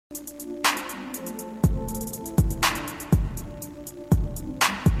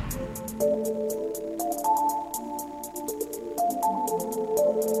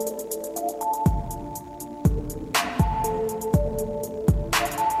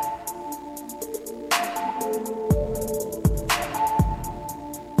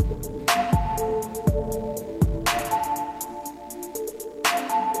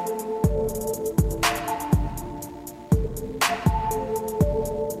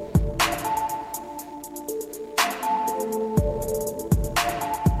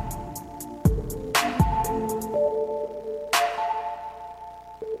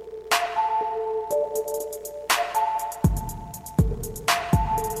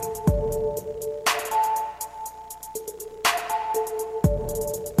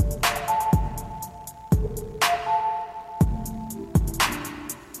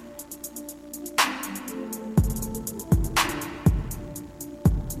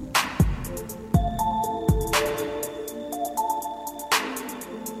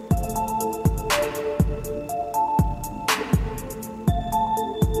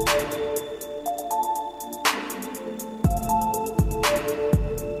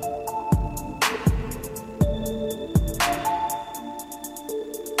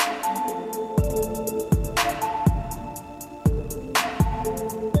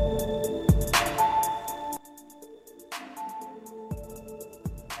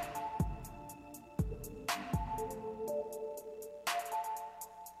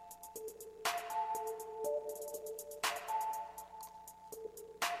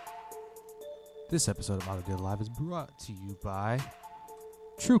This episode of Auto Deal Live is brought to you by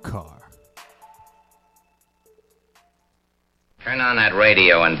TrueCar. Turn on that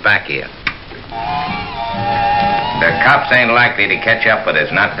radio and back here. The cops ain't likely to catch up with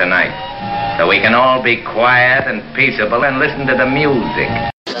us, not tonight. So we can all be quiet and peaceable and listen to the music.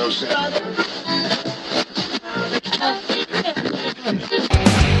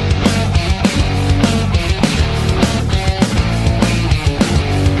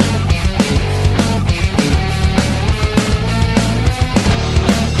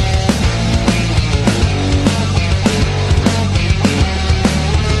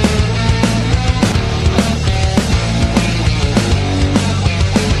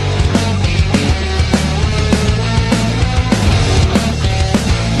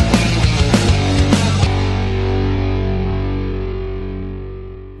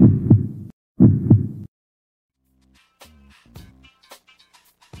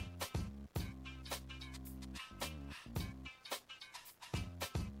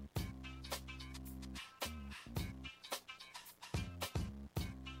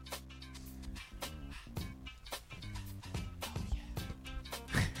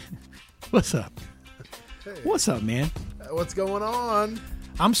 What's up? Hey. What's up, man? What's going on?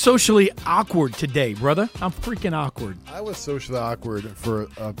 I'm socially awkward today, brother. I'm freaking awkward. I was socially awkward for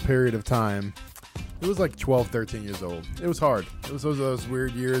a period of time. It was like 12, 13 years old. It was hard. It was those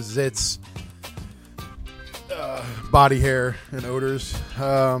weird years, zits, body hair, and odors.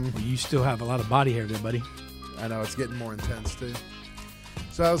 Well, you still have a lot of body hair there, buddy. I know, it's getting more intense, too.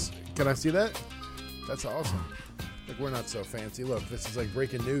 So can I see that? That's awesome. Like, we're not so fancy. Look, this is like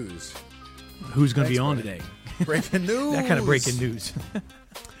breaking news. Who's going to be Thanks, on buddy. today? Breaking news. That kind of breaking news.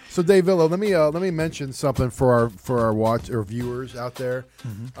 So, Dave Villa, let me mention something for our watch or viewers out there.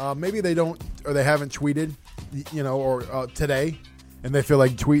 Mm-hmm. Maybe they don't or they haven't tweeted, or today, and they feel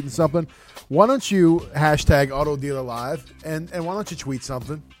like tweeting something. Why don't you hashtag Auto Dealer Live and why don't you tweet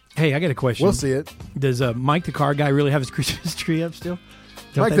something? Hey, I got a question. We'll see it. Does Mike the car guy really have his Christmas tree up still?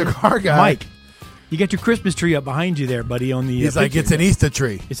 Mike the car guy. Mike, you got your Christmas tree up behind you there, buddy. On the He's like, picture. it's an Easter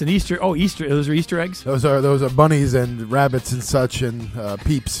tree. It's an Easter. Oh, Easter. Those are Easter eggs. Those are bunnies and rabbits and such and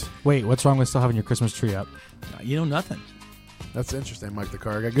peeps. Wait, what's wrong with still having your Christmas tree up? You know nothing. That's interesting, Mike the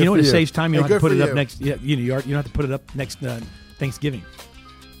car guy. Good You know for what? It saves time. You Hey, don't have to good put it for up you. next. Yeah, you don't have to put it up next Thanksgiving,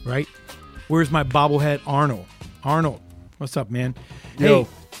 right? Where's my bobblehead, Arnold? Arnold, what's up, man? Yo. Hey,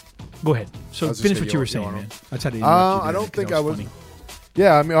 go ahead. I So was just finish gonna what you were yo, saying, Arnold. man. That's how to. I don't think I was.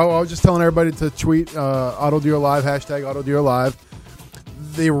 Yeah, I mean, I was just telling everybody to tweet Auto Dealer Live, hashtag Auto Dealer Live.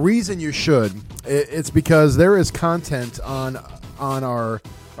 The reason you should, it's because there is content on our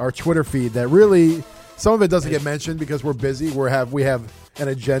Twitter feed that really, some of it doesn't get mentioned because we're busy. We have an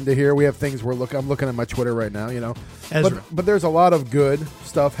agenda here. We have things I'm looking at my Twitter right now, Ezra. But there's a lot of good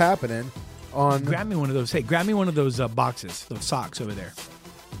stuff happening on. Grab me one of those. Hey, grab me one of those boxes, those socks over there.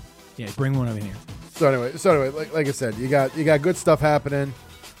 Yeah, bring one over here. So anyway, like I said, you got good stuff happening,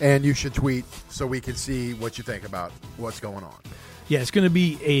 and you should tweet so we can see what you think about what's going on. Yeah, it's going to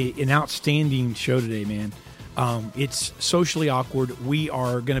be an outstanding show today, man. It's socially awkward. We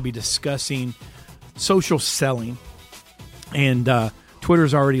are going to be discussing social selling, and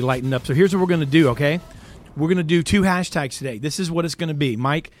Twitter's already lightened up. So here's what we're going to do, okay? We're going to do 2 hashtags today. This is what it's going to be.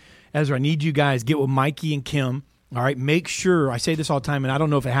 Mike, Ezra, I need you guys, get with Mikey and Kim. All right, make sure, I say this all the time, and I don't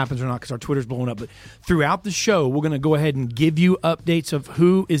know if it happens or not because our Twitter's blowing up, but throughout the show, we're going to go ahead and give you updates of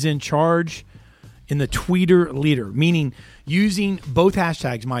who is in charge in the Tweeter leader, meaning using both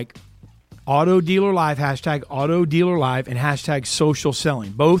hashtags, Mike, Auto Dealer Live, hashtag Auto Dealer Live, and hashtag social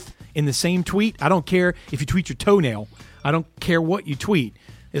selling, both in the same tweet. I don't care if you tweet your toenail. I don't care what you tweet.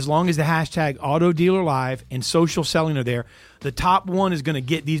 As long as the hashtag Auto Dealer Live and social selling are there, the top one is going to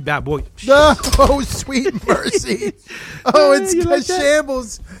get these bad boys. Oh, sweet mercy. Oh, it's You like that?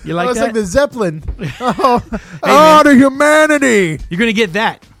 shambles. You like it's that? like the Zeppelin. Oh, man. the humanity. You're going to get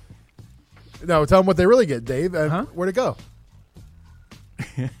that. No, tell them what they really get, Dave. Huh? Where'd it go?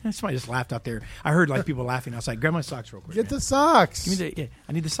 Somebody just laughed out there. I heard like people laughing outside. Grab my socks real quick. Get man. the socks. Give me the, yeah,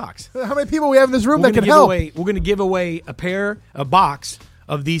 I need the socks. How many people we have in this room We're that gonna can help? We're going to give away a box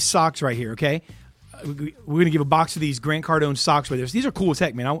of these socks right here, okay? We're going to give a box of these Grant Cardone socks right there. These are cool as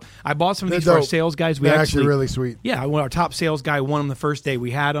heck, man. I bought some of these They're for our dope. sales guys. They're actually really sweet. Yeah, our top sales guy won them the first day we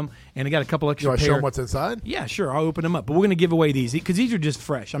had them, and I got a couple extra You want to pair. show them what's inside? Yeah, sure. I'll open them up. But we're going to give away these because these are just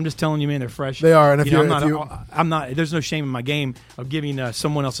fresh. I'm just telling you, man, they're fresh. They are. And if I'm not. There's no shame in my game of giving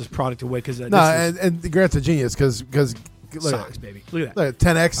someone else's product away because and Grant's a genius because socks, baby. Look at that. Look,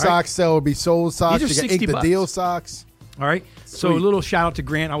 10X socks right. sell will be sold socks. These are You got Ink the $60. Deal socks. All right. So a little shout out to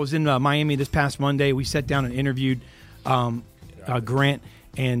Grant. I was in Miami this past Monday. We sat down and interviewed Grant.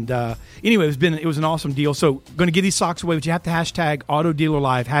 And anyway, it was an awesome deal. So going to give these socks away, but you have to hashtag Auto Dealer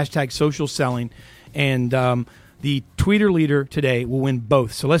Live, hashtag social selling. And the tweeter leader today will win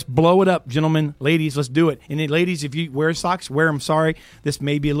both. So let's blow it up, gentlemen, ladies. Let's do it. And then, ladies, if you wear socks, wear them. Sorry, this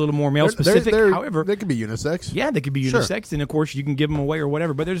may be a little more male specific. However, they could be unisex. Yeah, they could be unisex. Sure. And of course, you can give them away or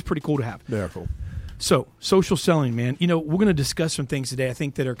whatever. But they're just pretty cool to have. They are cool. So, social selling, man. You know, we're going to discuss some things today I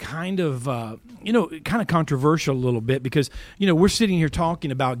think that are kind of controversial a little bit because, you know, we're sitting here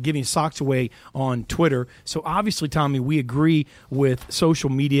talking about giving socks away on Twitter. So, obviously, Tommy, we agree with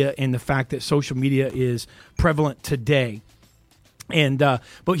social media and the fact that social media is prevalent today. And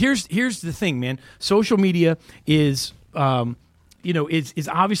but here's the thing, man. Social media is is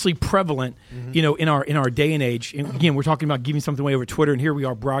obviously prevalent, in our day and age. And again, we're talking about giving something away over Twitter, and here we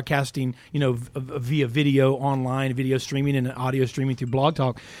are broadcasting, via video online, video streaming, and audio streaming through Blog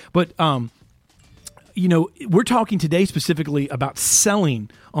Talk. But we're talking today specifically about selling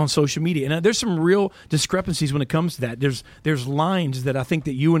on social media, and there's some real discrepancies when it comes to that. There's lines that I think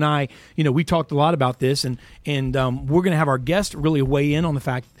that you and I, we talked a lot about this, and we're going to have our guest really weigh in on the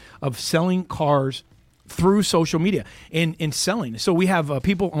fact of selling cars through social media and selling. So we have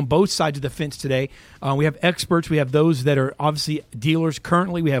people on both sides of the fence today. We have experts. We have those that are obviously dealers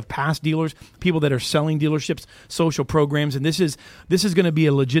currently. We have past dealers, people that are selling dealerships, social programs. And this is going to be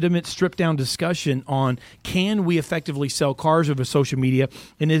a legitimate stripped down discussion on can we effectively sell cars over social media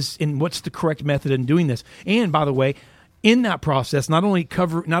and what's the correct method in doing this. And by the way, in that process, not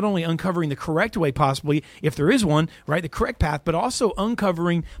only uncovering the correct way possibly, if there is one, right, the correct path, but also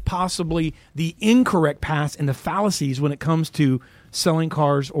uncovering possibly the incorrect paths and the fallacies when it comes to selling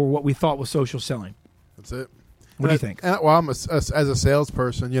cars or what we thought was social selling. That's it. What do you think? Well, as a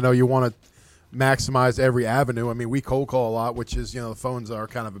salesperson, you want to maximize every avenue. I mean, we cold call a lot, which is, the phones are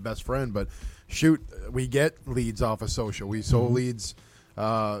kind of a best friend, but shoot, we get leads off of social. We sold leads.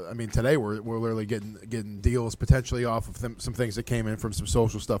 Today we're literally getting deals potentially off of some things that came in from some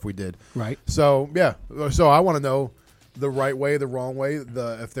social stuff we did. Right. So yeah. So I want to know the right way, the wrong way,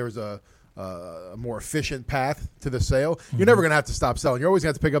 if there's a more efficient path to the sale. You're never gonna have to stop selling. You're always gonna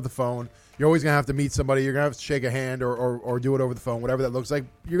have to pick up the phone. You're always gonna have to meet somebody. You're gonna have to shake a hand or do it over the phone, whatever that looks like.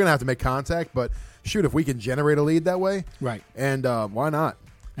 You're gonna have to make contact. But shoot, if we can generate a lead that way, right? And why not?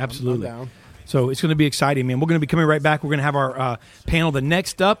 Absolutely. I'm down. So it's going to be exciting, man. We're going to be coming right back. We're going to have our panel. The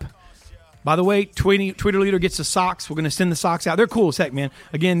next up, by the way, Twitter leader gets the socks. We're going to send the socks out. They're cool as heck, man.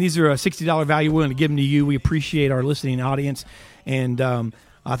 Again, these are a $60 value. We're going to give them to you. We appreciate our listening audience, and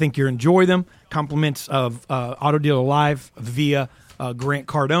I think you'll enjoy them. Compliments of Auto Dealer Live via Grant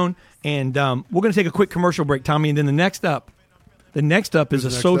Cardone. And we're going to take a quick commercial break, Tommy, and then the next up is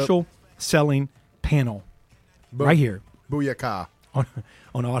a social selling panel. Boom. Right here. Booyaka.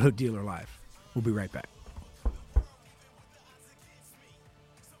 On Auto Dealer Live. We'll be right back.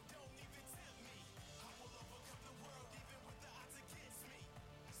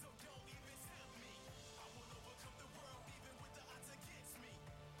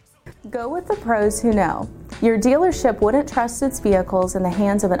 Go with the pros who know. Your dealership wouldn't trust its vehicles in the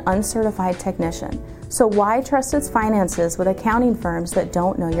hands of an uncertified technician. So why trust its finances with accounting firms that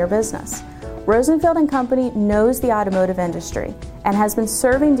don't know your business? Rosenfield & Company knows the automotive industry and has been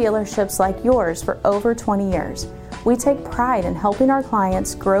serving dealerships like yours for over 20 years. We take pride in helping our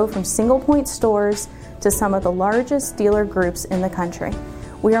clients grow from single-point stores to some of the largest dealer groups in the country.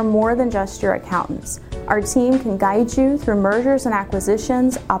 We are more than just your accountants. Our team can guide you through mergers and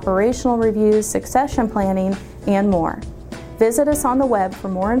acquisitions, operational reviews, succession planning, and more. Visit us on the web for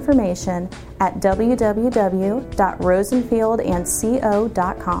more information at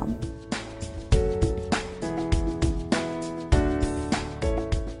www.rosenfieldandco.com.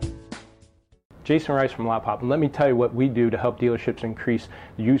 Jason Rice from Lot Pop, and let me tell you what we do to help dealerships increase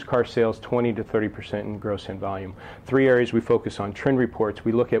used car sales 20 to 30% in gross in volume. 3 areas we focus on: trend reports.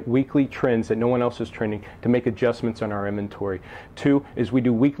 We look at weekly trends that no one else is trending to make adjustments on our inventory. 2 is we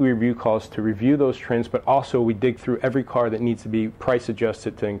do weekly review calls to review those trends, but also we dig through every car that needs to be price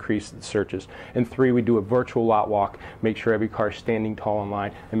adjusted to increase the searches. And 3, we do a virtual lot walk, make sure every car is standing tall in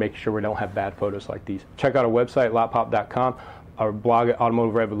line, and make sure we don't have bad photos like these. Check out our website, lotpop.com. our blog at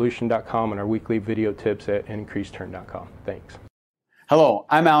automotiverevolution.com, and our weekly video tips at increaseturn.com. Thanks. Hello,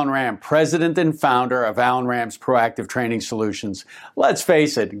 I'm Alan Ram, president and founder of Alan Ram's Proactive Training Solutions. Let's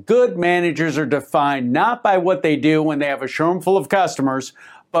face it, good managers are defined not by what they do when they have a showroom full of customers,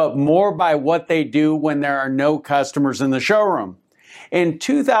 but more by what they do when there are no customers in the showroom. In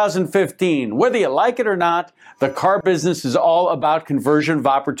 2015, whether you like it or not, the car business is all about conversion of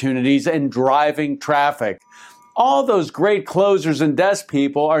opportunities and driving traffic. All those great closers and desk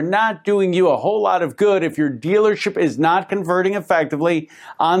people are not doing you a whole lot of good if your dealership is not converting effectively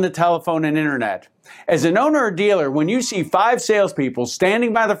on the telephone and internet. As an owner or dealer, when you see 5 salespeople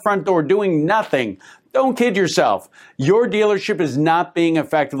standing by the front door doing nothing, don't kid yourself. Your dealership is not being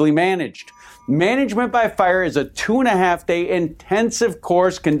effectively managed. Management by Fire is a 2.5-day intensive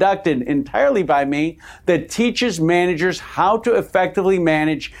course conducted entirely by me that teaches managers how to effectively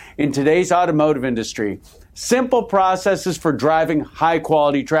manage in today's automotive industry. Simple processes for driving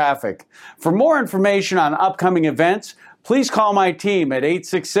high-quality traffic. For more information on upcoming events, please call my team at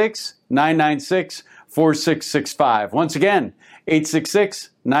 866-996-4665. Once again,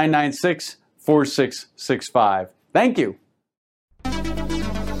 866-996-4665. Thank you.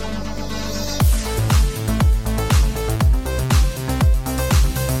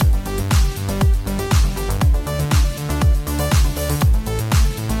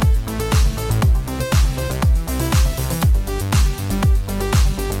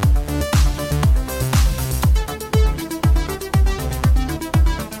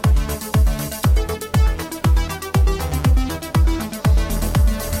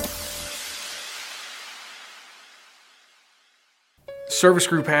 Service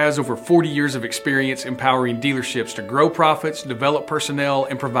Group has over 40 years of experience empowering dealerships to grow profits, develop personnel,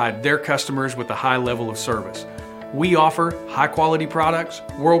 and provide their customers with a high level of service. We offer high-quality products,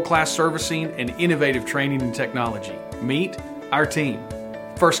 world-class servicing, and innovative training and technology. Meet our team,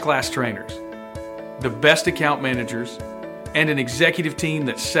 first-class trainers, the best account managers, and an executive team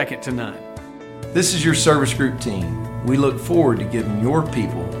that's second to none. This is your Service Group team. We look forward to giving your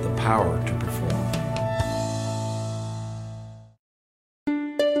people the power to perform.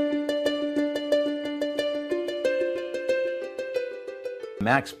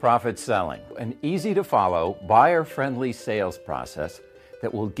 Max Profit Selling, an easy-to-follow, buyer-friendly sales process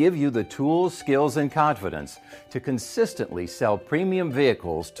that will give you the tools, skills, and confidence to consistently sell premium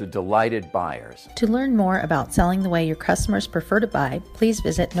vehicles to delighted buyers. To learn more about selling the way your customers prefer to buy, please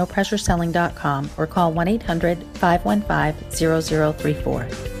visit nopressureselling.com or call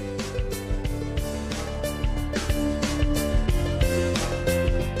 1-800-515-0034.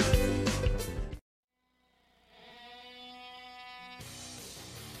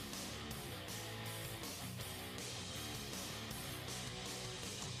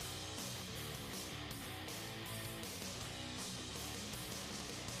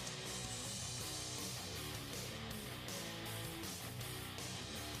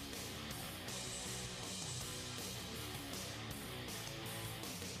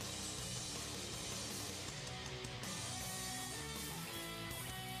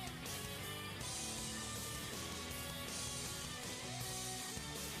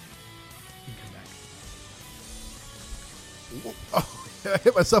 Oh, I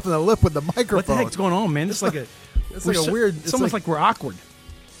hit myself in the lip with the microphone. What the heck's going on, man? It's like a weird. It's almost like we're awkward.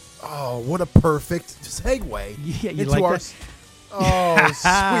 Oh, what a perfect segue. Yeah, you like that? Oh,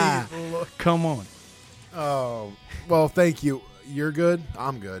 sweet. Come on. Oh, well, thank you. You're good.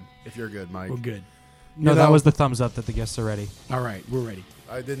 I'm good. If you're good, Mike. We're good. No, that was the thumbs up that the guests are ready. All right, we're ready.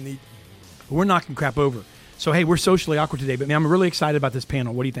 I didn't need. We're knocking crap over. So, hey, we're socially awkward today, but man, I'm really excited about this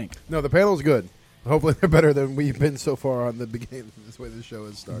panel. What do you think? No, the panel's good. Hopefully they're better than we've been so far on the beginning. This way the show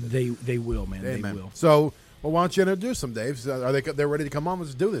has started. They will, man. Amen. They will. So, well, why don't you introduce them, Dave? Are they're ready to come on?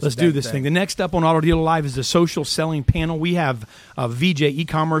 Let's do this. Let's do this thing. The next up on Auto Dealer Live is the social selling panel. We have VJ,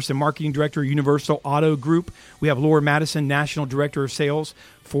 e-commerce and marketing director, Universal Auto Group. We have Laura Madison, national director of sales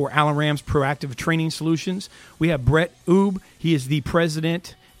for Allen Ram's Proactive Training Solutions. We have Brett Oob. He is the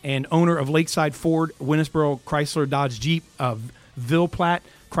president and owner of Lakeside Ford, Winnesboro Chrysler Dodge Jeep, Ville Platte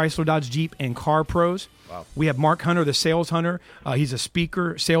Chrysler Dodge Jeep, and Car Pros. Wow. We have Mark Hunter, the sales hunter. He's a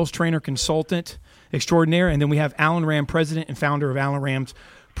speaker, sales trainer, consultant extraordinaire. And then we have Allen Ram, president and founder of Allen Ram's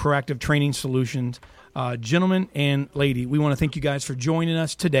Proactive Training Solutions. Gentlemen and lady, we want to thank you guys for joining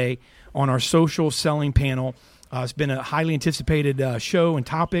us today on our social selling panel. It's been a highly anticipated show and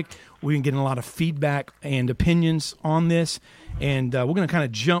topic. We've been getting a lot of feedback and opinions on this. And we're going to kind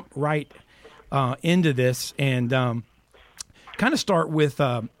of jump right into this and kind of start with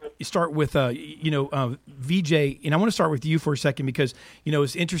VJ, and I want to start with you for a second because,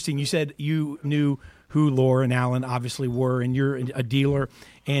 it's interesting. You said you knew who Laura and Allen obviously were, and you're a dealer,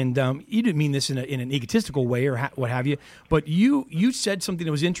 and you didn't mean this in an egotistical way or what have you, but you said something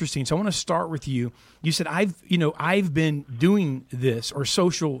that was interesting. So I want to start with you. You said, I've been doing this or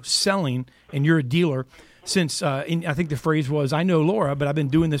social selling, and you're a dealer since, I think the phrase was, I know Laura, but I've been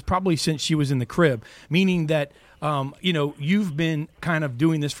doing this probably since she was in the crib, meaning that you've been kind of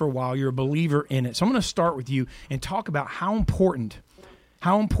doing this for a while. You're a believer in it. So I'm going to start with you and talk about how important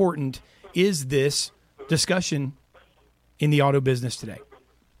is this discussion in the auto business today?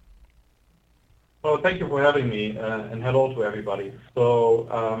 Well, thank you for having me, and hello to everybody. So,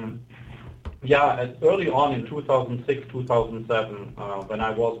 early on in 2006, 2007, when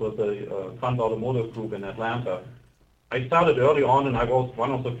I was with the Fund Automotive Group in Atlanta, I started early on, and I was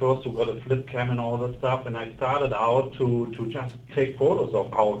one of the first who got a flip cam and all that stuff, and I started out to just take photos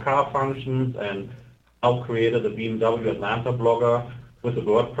of our car functions, and I created a BMW Atlanta blogger with the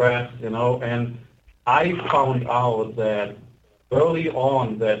WordPress, and I found out that early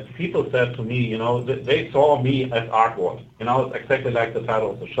on that people said to me, they saw me as awkward. It's exactly like the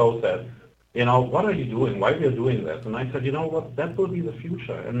title of the show said. What are you doing? Why are you doing this? And I said, you know what, that will be the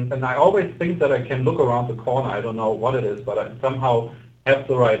future. And I always think that I can look around the corner. I don't know what it is, but I somehow have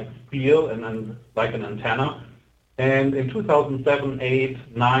the right feel and like an antenna. And in 2007,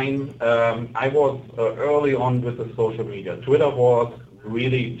 8, 9, I was early on with the social media. Twitter was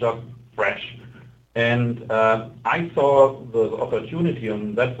really just fresh. And I saw the opportunity,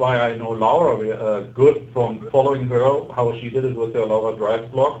 and that's why I know Laura good from following her, how she did it with her Laura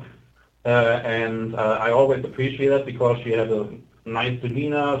Drives blog. And I always appreciate that because she has a nice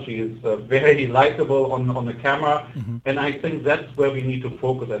demeanor. She is very likable on the camera. Mm-hmm. And I think that's where we need to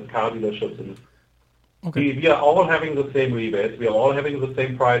focus as car dealerships. Okay. We are all having the same rebates. We are all having the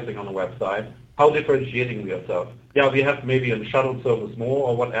same pricing on the website. How differentiating we ourselves? Yeah, we have maybe a shuttle service more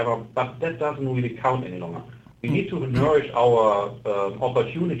or whatever, but that doesn't really count any longer. We need to nourish our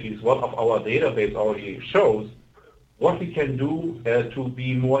opportunities. What of our database already shows what we can do to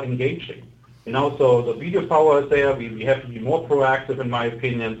be more engaging. So the video power is there. We have to be more proactive, in my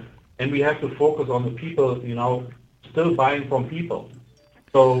opinion, and we have to focus on the people, still buying from people.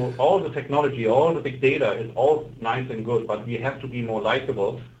 So all the technology, all the big data is all nice and good, but we have to be more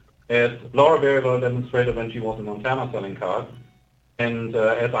likable, as Laura very well demonstrated when she was in Montana selling cars. And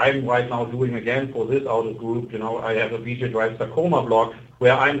as I'm right now doing again for this auto group, I have a VJ Drives Tacoma blog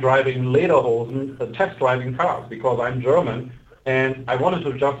where I'm driving Lederhosen, test driving cars because I'm German, and I wanted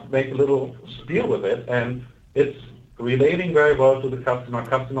to just make a little spiel with it, and it's relating very well to the customer.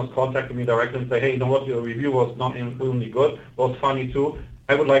 Customers contacting me directly and say, hey, you know what, your review was not only good, was funny too.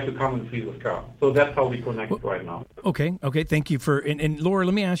 I would like to come and see this car. So that's how we connect right now. Okay. Thank you for and Laura.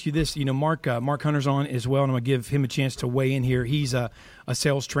 Let me ask you this. Mark Hunter's on as well, and I'm gonna give him a chance to weigh in here. He's a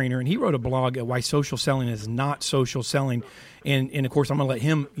sales trainer, and he wrote a blog why social selling is not social selling. And of course, I'm gonna let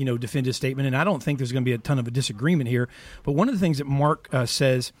him defend his statement. And I don't think there's gonna be a ton of a disagreement here. But one of the things that Mark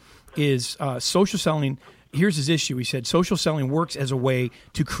says is social selling. Here's his issue. He said social selling works as a way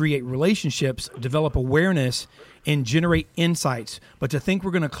to create relationships, develop awareness, and generate insights. But to think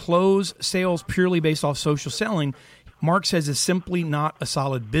we're going to close sales purely based off social selling, Mark says, is simply not a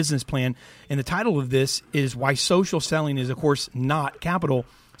solid business plan. And the title of this is why social selling is, of course, not capital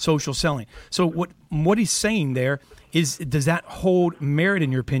social selling. So what he's saying there is, does that hold merit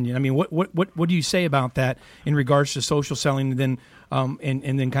in your opinion? I mean, what do you say about that in regards to social selling, and then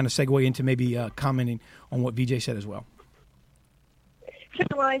and then kind of segue into maybe commenting on what VJ said as well? Sure.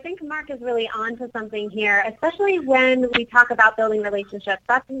 Well, I think Mark is really on to something here, especially when we talk about building relationships.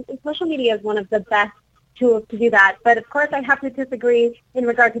 Social media is one of the best tools to do that. But of course, I have to disagree in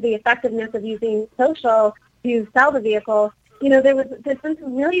regard to the effectiveness of using social to sell the vehicle. There's been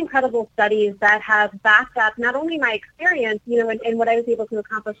some really incredible studies that have backed up not only my experience, and what I was able to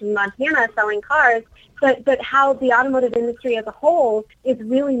accomplish in Montana selling cars, but how the automotive industry as a whole is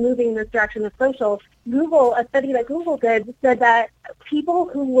really moving in this direction of social. A study that Google did said that people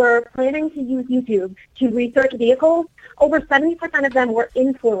who were planning to use YouTube to research vehicles, over 70% of them were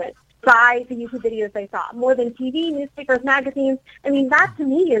influenced by the YouTube videos they saw, more than TV, newspapers, magazines. I mean, that to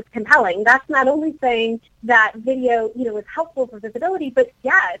me is compelling. That's not only saying that video, is helpful for visibility, but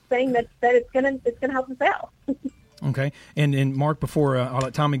it's saying that it's gonna help the sale. Okay, and Mark, before I'll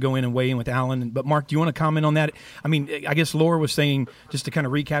let Tommy go in and weigh in with Alan, but Mark, do you want to comment on that? I mean, I guess Laura was saying, just to kind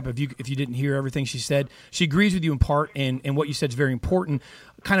of recap, if you didn't hear everything she said, she agrees with you in part, and what you said is very important.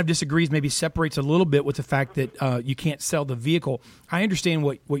 Kind of disagrees, maybe separates a little bit with the fact that you can't sell the vehicle. I understand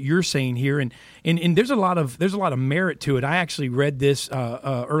what you're saying here, and there's a lot of merit to it. I actually read this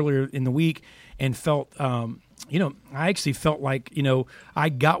earlier in the week and felt. I actually felt like, I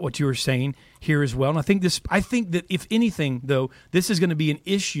got what you were saying here as well. And I think that if anything, though, this is going to be an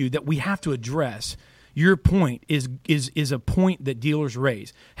issue that we have to address. Your point is a point that dealers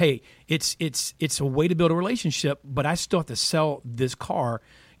raise. Hey, it's a way to build a relationship, but I still have to sell this car,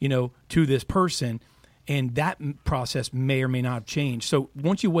 to this person. And that process may or may not have changed. So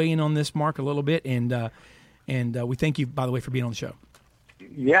won't you weigh in on this, Mark, a little bit? And we thank you, by the way, for being on the show.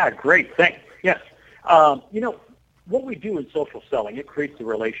 Yeah, great. Thanks. Yes. What we do in social selling, it creates a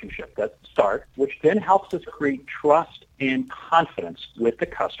relationship. That's the start, which then helps us create trust and confidence with the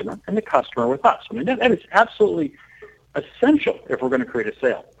customer and the customer with us. I mean, that is absolutely essential if we're going to create a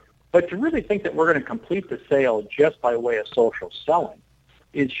sale. But to really think that we're going to complete the sale just by way of social selling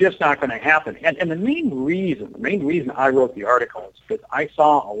is just not going to happen. And the main reason I wrote the article is because I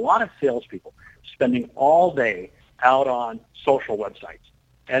saw a lot of salespeople spending all day out on social websites.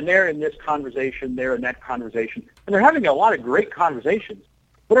 And they're in this conversation, they're in that conversation, and they're having a lot of great conversations.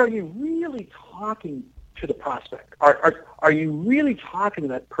 But are you really talking to the prospect? Are you really talking to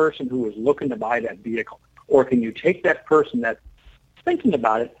that person who is looking to buy that vehicle? Or can you take that person that's thinking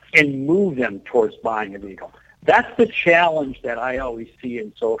about it and move them towards buying a vehicle? That's the challenge that I always see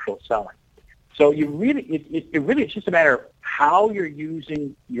in social selling. So it really is just a matter of how you're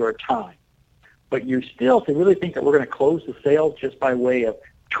using your time. But you're still to really think that we're going to close the sale just by way of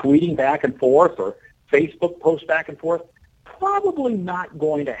tweeting back and forth or Facebook posts back and forth, probably not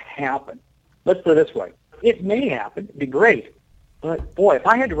going to happen. Let's put it this way. It may happen. It'd be great. But, boy, if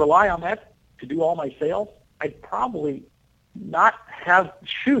I had to rely on that to do all my sales, I'd probably not have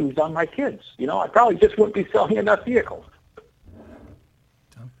shoes on my kids. I probably just wouldn't be selling enough vehicles.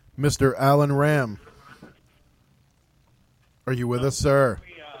 Mr. Alan Ram. Are you with us, sir?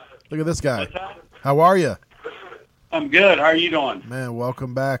 Look at this guy. How are you? I'm good. How are you doing? Man,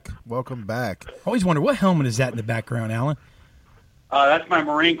 welcome back. Welcome back. I always wonder, what helmet is that in the background, Alan? That's my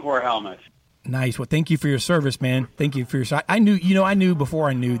Marine Corps helmet. Nice. Well, thank you for your service, man. Thank you for your. I knew before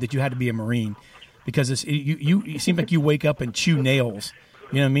I knew that you had to be a Marine, because you seem like you wake up and chew nails.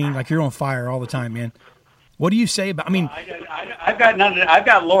 You know what I mean? Like you're on fire all the time, man. What do you say about? I mean, I've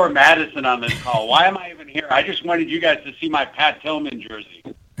got Laura Madison on this call. Why am I even here? I just wanted you guys to see my Pat Tillman jersey.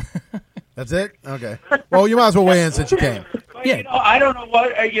 That's it? Okay. Well, you might as well weigh in since you came. Yeah. I don't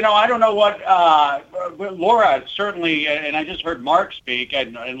know what. Laura certainly, and I just heard Mark speak,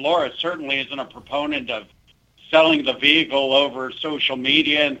 and Laura certainly isn't a proponent of selling the vehicle over social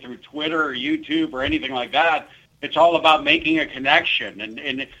media and through Twitter or YouTube or anything like that. It's all about making a connection,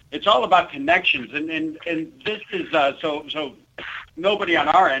 and it's all about connections. And this is so nobody on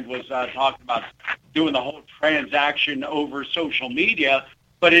our end was talking about doing the whole transaction over social media.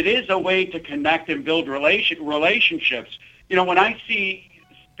 But it is a way to connect and build relationships. When I see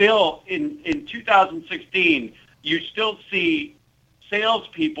still in 2016, you still see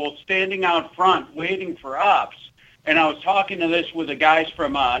salespeople standing out front waiting for ups. And I was talking to this with the guys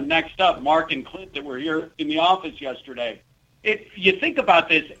from Next Up, Mark and Clint, that were here in the office yesterday. You think about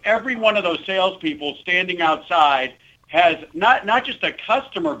this, every one of those salespeople standing outside has not just a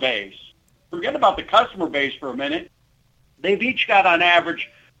customer base. Forget about the customer base for a minute. They've each got, on average,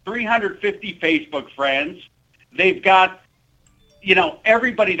 350 Facebook friends. They've got,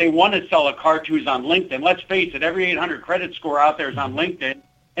 everybody they want to sell a car to is on LinkedIn. Let's face it, every 800 credit score out there is on LinkedIn.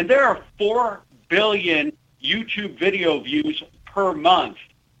 And there are 4 billion YouTube video views per month.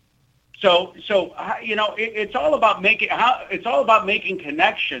 So it's all about making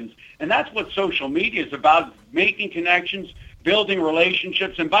connections, and that's what social media is about: making connections, building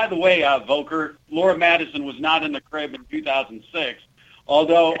relationships. And by the way, Volker, Laura Madison was not in the crib in 2006.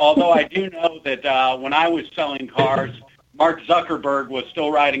 Although I do know that when I was selling cars, Mark Zuckerberg was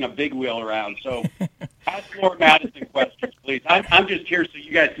still riding a big wheel around. So ask Laura Madison questions, please. I'm just here so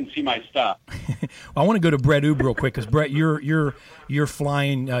you guys can see my stuff. I want to go to Brett Oob real quick because Brett, you're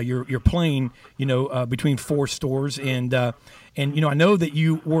flying your plane, between 4 stores, and I know that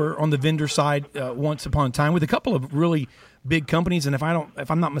you were on the vendor side once upon a time with a couple of really big companies, and if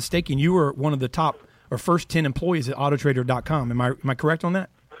I'm not mistaken, you were one of the top or first 10 employees at Autotrader.com. Am I correct on that?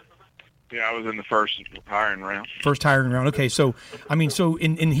 Yeah, I was in the first hiring round. First hiring round. Okay, so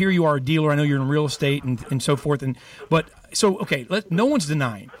and here you are a dealer. I know you're in real estate and so forth. No one's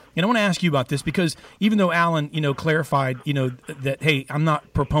denying. And I want to ask you about this because even though Alan, clarified, that hey, I'm not a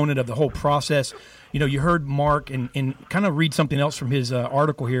proponent of the whole process. You heard Mark and kind of read something else from his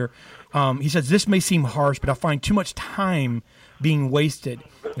article here. He says this may seem harsh, but I find too much time being wasted.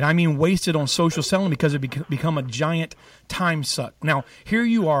 And I mean wasted on social selling because it become a giant time suck. Now, here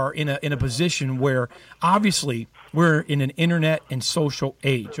you are in a position where obviously we're in an internet and social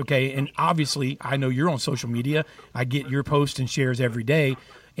age, okay? And obviously I know you're on social media. I get your posts and shares every day,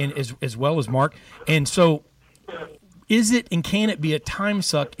 and as well as Mark. And so is it and can it be a time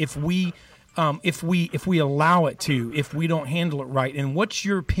suck if we allow it to, if we don't handle it right? And what's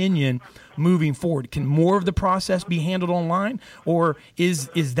your opinion moving forward? Can more of the process be handled online, or is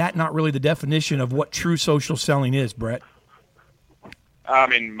that not really the definition of what true social selling is, Brett? I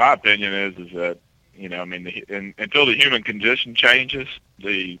mean, my opinion is that, until the human condition changes,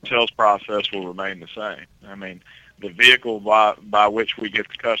 the sales process will remain the same. I mean, the vehicle by which we get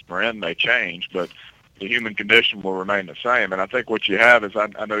the customer in may change, but the human condition will remain the same. And I think what you have is,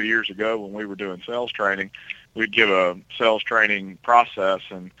 I know years ago when we were doing sales training, we'd give a sales training process,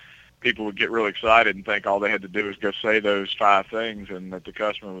 and people would get really excited and think all they had to do was go say those 5 things, and that the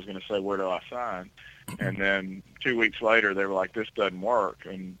customer was going to say, where do I sign? And then 2 weeks later, they were like, this doesn't work.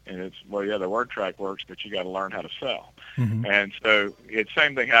 And it's, well, yeah, the word track works, but you got to learn how to sell. Mm-hmm. And so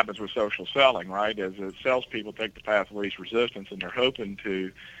same thing happens with social selling, right? As salespeople take the path of least resistance, and they're hoping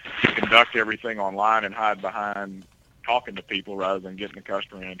to conduct everything online and hide behind talking to people rather than getting the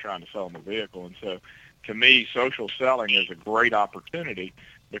customer in and trying to sell them a vehicle. And so to me, social selling is a great opportunity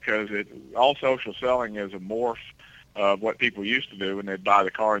because all social selling is a morph of what people used to do when they'd buy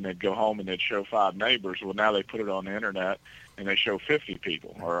the car and they'd go home and they'd show 5 neighbors. Well, now they put it on the internet and they show 50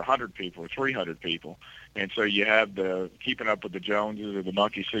 people or 100 people or 300 people. And so you have the keeping up with the Joneses or the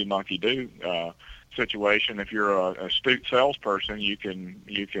monkey see, monkey do situation. If you're a astute salesperson, you can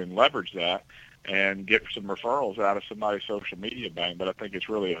leverage that and get some referrals out of somebody's social media bank. But I think it's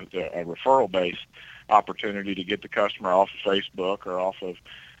really a referral-based opportunity to get the customer off of Facebook or off of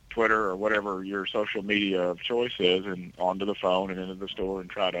Twitter or whatever your social media of choice is, and onto the phone and into the store and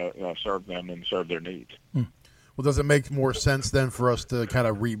try to serve them and serve their needs. Well, does it make more sense then for us to kind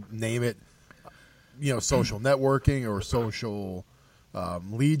of rename it, social networking or social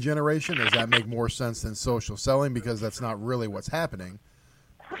lead generation? Does that make more sense than social selling, because that's not really what's happening?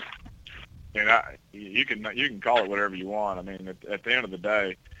 And you can call it whatever you want. I mean, at the end of the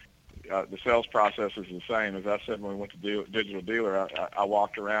day, the sales process is the same. As I said, when we went to Digital Dealer, I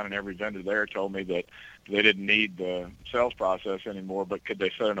walked around and every vendor there told me that they didn't need the sales process anymore, but could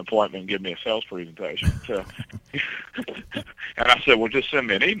they set an appointment and give me a sales presentation? So, and I said, well, just send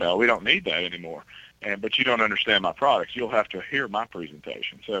me an email. We don't need that anymore. But you don't understand my products. You'll have to hear my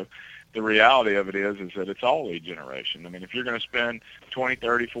presentation. So the reality of it is that it's all lead generation. I mean, if you're going to spend $20,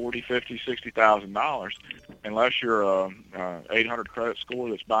 $30, $40, $50, $60,000, unless you're a 800 credit score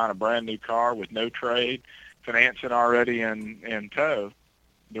that's buying a brand new car with no trade, financing already in tow,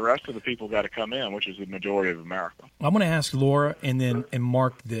 the rest of the people got to come in, which is the majority of America. I'm going to ask Laura and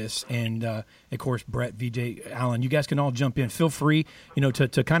Mark this, and of course Brett, VJ, Alan. You guys can all jump in. Feel free,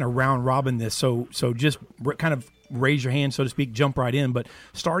 to kind of round robin this. So just kind of raise your hand, so to speak, jump right in. But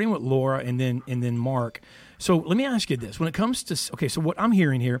starting with Laura and then Mark. So let me ask you this: when it comes to so what I'm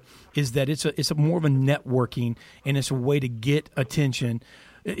hearing here is that it's a more of a networking, and it's a way to get attention.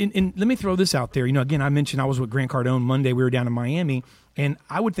 And let me throw this out there. Again, I mentioned I was with Grant Cardone Monday. We were down in Miami, and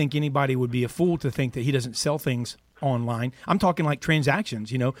I would think anybody would be a fool to think that he doesn't sell things online. I'm talking like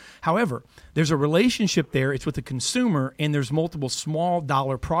transactions, However, there's a relationship there. It's with the consumer, and there's multiple small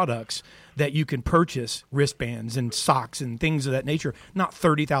dollar products that you can purchase, wristbands and socks and things of that nature, not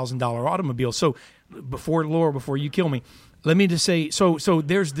 $30,000 automobiles. So before you kill me, let me just say, so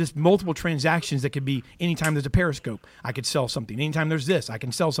there's this multiple transactions that could be anytime there's a Periscope, I could sell something. Anytime there's this, I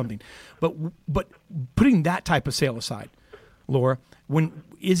can sell something. But putting that type of sale aside, Laura,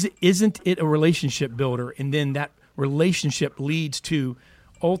 isn't it a relationship builder, and then that relationship leads to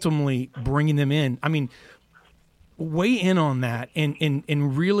ultimately bringing them in? I mean, weigh in on that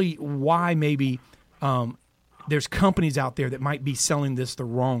and really why maybe there's companies out there that might be selling this the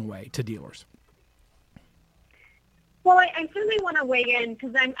wrong way to dealers. Well, I certainly want to weigh in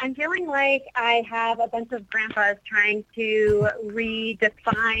because I'm feeling like I have a bunch of grandpas trying to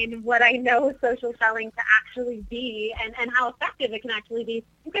redefine what I know social selling to actually be and how effective it can actually be.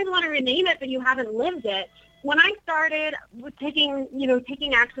 You guys want to rename it, but you haven't lived it. When I started with taking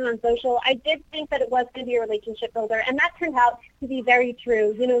action on social, I did think that it was going to be a relationship builder, and that turned out to be very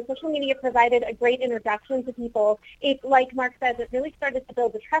true. Social media provided a great introduction to people. It, like Mark says, it really started to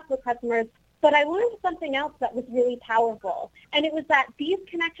build the trust with customers. But I learned something else that was really powerful, and it was that these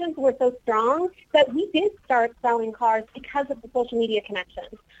connections were so strong that we did start selling cars because of the social media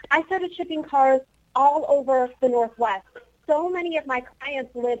connections. I started shipping cars all over the Northwest. So many of my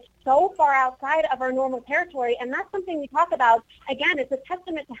clients lived so far outside of our normal territory, and that's something we talk about. Again, it's a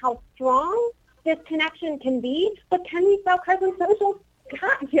testament to how strong this connection can be, but can we sell cars on social?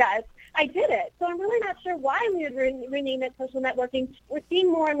 God, yes. I did it. So I'm really not sure why we would rename it social networking. We're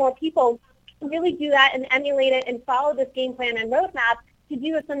seeing more and more people really do that and emulate it and follow this game plan and roadmap to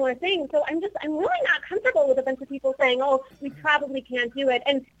do a similar thing. So I'm really not comfortable with a bunch of people saying, oh, we probably can't do it.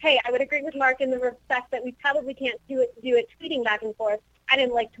 And hey, I would agree with Mark in the respect that we probably can't do it tweeting back and forth. I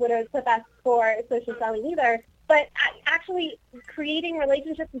didn't like Twitter the best for social selling either. But actually creating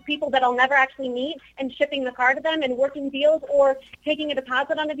relationships with people that I'll never actually meet and shipping the car to them and working deals or taking a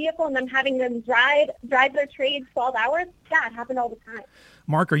deposit on a vehicle and then having them drive their trade 12 hours, that happened all the time.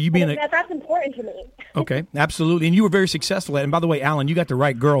 Mark, are you being that's important to me. Okay, absolutely. And you were very successful at it. And by the way, Alan, you got the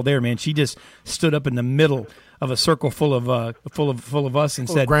right girl there, man. She just stood up in the middle of a circle full of us and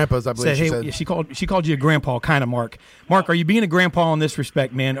said, grandpas, I believe hey, she called you a grandpa, kind of, Mark. Mark, are you being a grandpa in this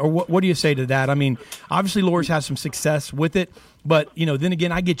respect, man? Or what do you say to that? I mean, obviously Laura's had some success with it, but then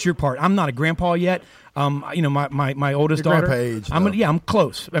again, I get your part. I'm not a grandpa yet. My oldest daughter. Grandpa age, I'm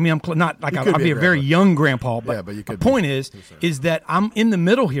close. I mean, not like I'll be a very young grandpa, but, but you could the point is that I'm in the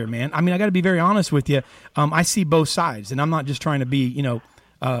middle here, man. I mean, I got to be very honest with you. I see both sides, and I'm not just trying to be,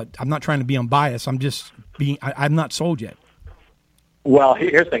 I'm not trying to be unbiased. I'm just being. I'm not sold yet. Well,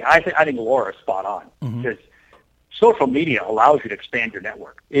 here's the thing. I think Laura's spot on because social media allows you to expand your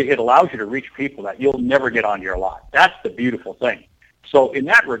network. It allows you to reach people that you'll never get on your lot. That's the beautiful thing. So in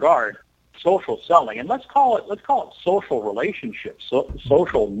that regard, social selling, and let's call it social relationships,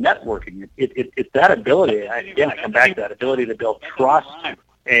 social networking. It's that ability. And again, I come back to that ability to build trust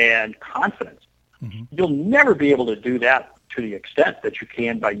and confidence. You'll never be able to do that to the extent that you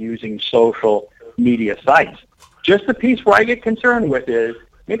can by using social media sites. Just the piece where I get concerned with is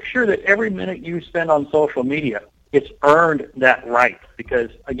make sure that every minute you spend on social media, it's earned that right. Because,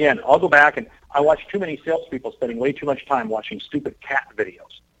 again, I'll go back and I watch too many salespeople spending way too much time watching stupid cat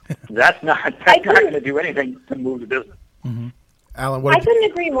videos. That's not going to do anything to move the business. Alan, I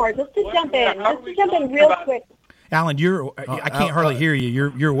couldn't agree more. Just to jump in real quick. Alan, I can't hardly hear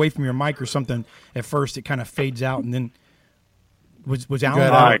you. You're away from your mic or something. At first, it kind of fades out, and then was Alan? All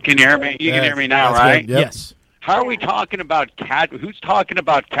right, can you hear me? You can hear me now, right? Yep. Yes. How are we talking about cat? Who's talking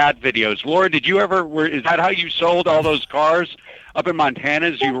about cat videos? Laura, did you ever? Is that how you sold all those cars up in Montana?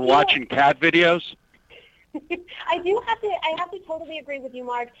 As you were watching cat videos? I have to totally agree with you,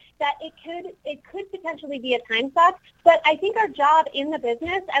 Mark, that it could potentially be a time suck, but I think our job in the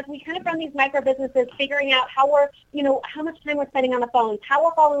business, as we kind of run these micro businesses, figuring out how much time we're spending on the phones, how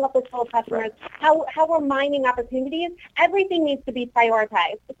we're following up with full customers, how we're mining opportunities, everything needs to be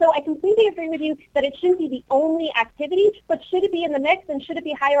prioritized. So I completely agree with you that it shouldn't be the only activity, but should it be in the mix and should it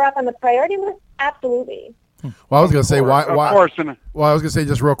be higher up on the priority list? Absolutely. Well, I was going to say why. Of course. Well, I was going to say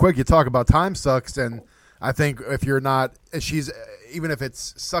just real quick. You talk about time sucks, and I think if you're not, even if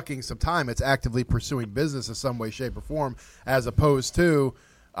it's sucking some time, it's actively pursuing business in some way, shape, or form, as opposed to,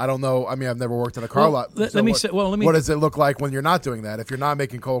 I don't know. I mean, I've never worked in a car lot. What does it look like when you're not doing that? If you're not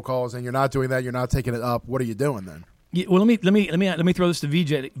making cold calls and you're not doing that, you're not taking it up. What are you doing then? Yeah, well, let me throw this to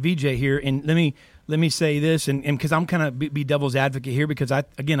VJ here, and let me say this, and because I'm kind of be devil's advocate here, because I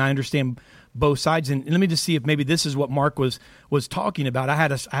understand both sides, and let me just see if maybe this is what Mark was talking about. I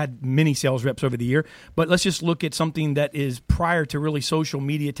had many sales reps over the year, but let's just look at something that is prior to really social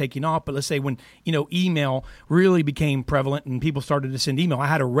media taking off. But let's say when email really became prevalent and people started to send email. I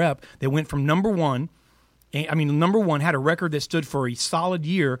had a rep that went from number one, had a record that stood for a solid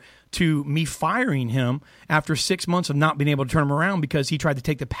year to me firing him after 6 months of not being able to turn him around because he tried to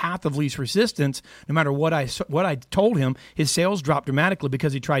take the path of least resistance. No matter what I told him, his sales dropped dramatically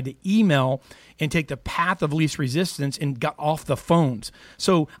because he tried to email and take the path of least resistance and got off the phones.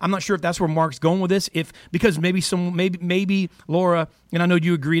 So I'm not sure if that's where Mark's going with this. Because maybe Laura, and I know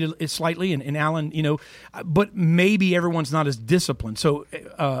you agreed slightly, and Alan, but maybe everyone's not as disciplined. So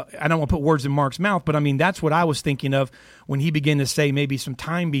I don't want to put words in Mark's mouth, but I mean that's what I was thinking of when he began to say maybe some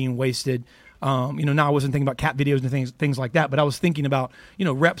time being wasted. Now I wasn't thinking about cat videos and things like that, but I was thinking about,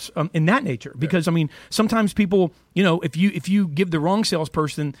 reps in that nature. Because, I mean, sometimes people, if you give the wrong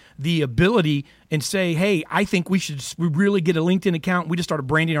salesperson the ability and say, hey, I think we really get a LinkedIn account. We just started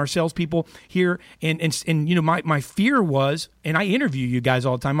branding our salespeople here. And my fear was, and I interview you guys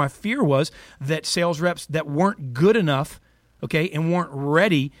all the time, my fear was that sales reps that weren't good enough, okay, and weren't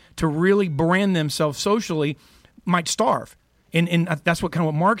ready to really brand themselves socially might starve. And that's what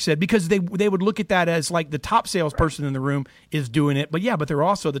Mark said, because they would look at that as like the top salesperson in the room is doing it. But they're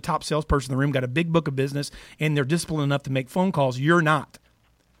also the top salesperson in the room, got a big book of business, and they're disciplined enough to make phone calls. You're not.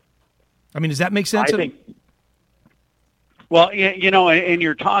 I mean, does that make sense? Well, and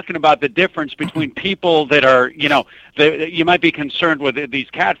you're talking about the difference between people that are, you might be concerned with these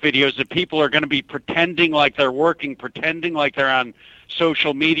cat videos that people are going to be pretending like they're working, pretending like they're on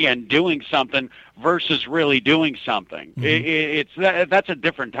social media and doing something versus really doing something. Mm-hmm. That's a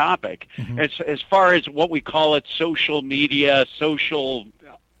different topic. Mm-hmm. As far as what we call it, social media,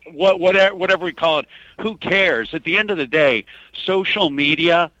 whatever we call it, who cares? At the end of the day, social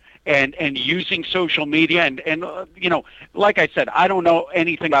media and using social media and like I said, I don't know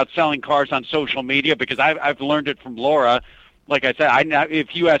anything about selling cars on social media because I've learned it from Laura. Like I said,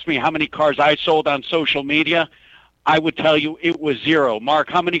 if you ask me how many cars I sold on social media, I would tell you it was 0.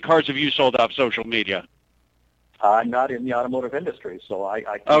 Mark, how many cars have you sold off social media? I'm not in the automotive industry, so I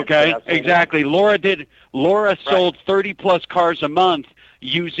can't. Okay, exactly. Laura sold 30-plus cars a month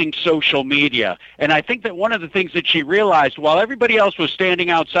using social media. And I think that one of the things that she realized, while everybody else was standing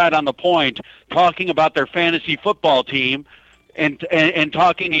outside on the point talking about their fantasy football team and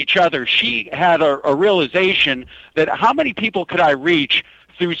talking to each other, she had a realization that how many people could I reach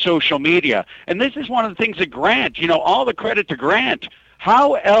through social media? And this is one of the things that Grant, all the credit to Grant.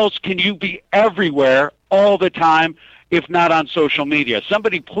 How else can you be everywhere all the time if not on social media?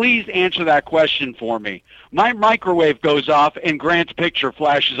 Somebody please answer that question for me. My microwave goes off and Grant's picture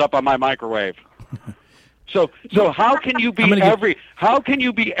flashes up on my microwave. So how can you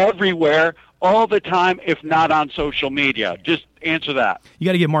be everywhere all the time if not on social media? Just answer that. You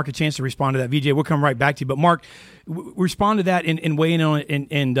got to give Mark a chance to respond to that. VJ, we'll come right back to you. But Mark, respond to that and weigh in on it.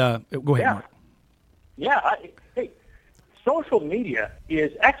 And go ahead, Mark. Yeah. Hey, social media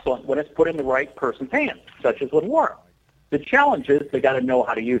is excellent when it's put in the right person's hands, such as with Laura. The challenge is they got to know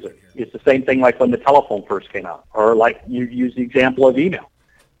how to use it. It's the same thing like when the telephone first came out, or like you use the example of email.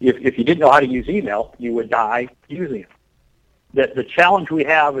 If you didn't know how to use email, you would die using it. The challenge we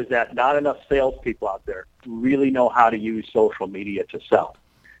have is that not enough salespeople out there really know how to use social media to sell.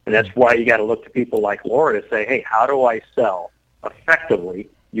 And that's why you got to look to people like Laura to say, hey, how do I sell effectively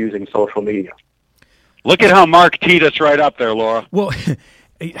using social media? Look at how Mark teed us right up there, Laura. Well,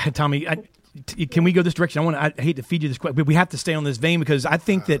 Tommy, can we go this direction? I hate to feed you this question, but we have to stay on this vein because I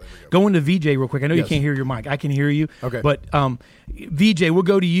think that going to VJ real quick. I know you can't hear your mic. I can hear you. Okay. But VJ, we'll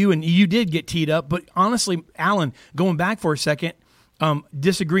go to you, and you did get teed up. But honestly, Alan, going back for a second,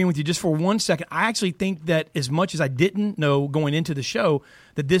 disagreeing with you just for 1 second, I actually think that as much as I didn't know going into the show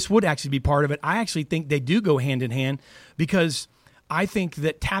that this would actually be part of it, I actually think they do go hand in hand because I think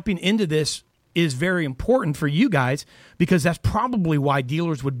that tapping into this is very important for you guys because that's probably why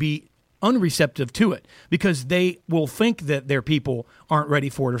dealers would be unreceptive to it because they will think that their people aren't ready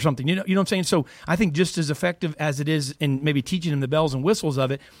for it or something. You know what I'm saying? So I think just as effective as it is in maybe teaching them the bells and whistles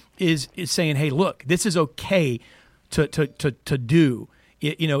of it is saying, hey, look, this is okay to do.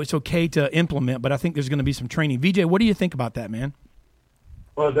 It's okay to implement, but I think there's going to be some training. VJ, what do you think about that, man?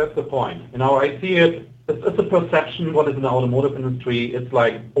 Well, that's the point. I see it. It's a perception what is in the automotive industry. It's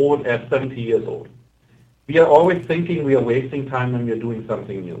like old at 70 years old. We are always thinking we are wasting time when we are doing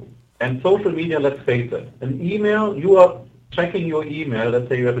something new. And social media, let's face it, an email, you are checking your email, let's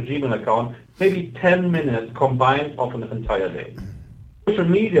say you have a Gmail account, maybe 10 minutes combined of an entire day. Social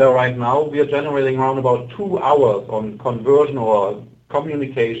media right now, we are generating around about 2 hours on conversion or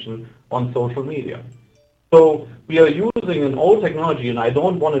communication on social media. So we are using an old technology, and I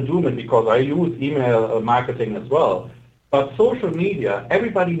don't want to doom it because I use email marketing as well. But social media,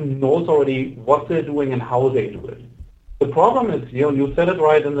 everybody knows already what they're doing and how they do it. The problem is, you said it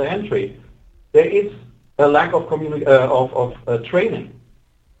right in the entry, there is a lack of training.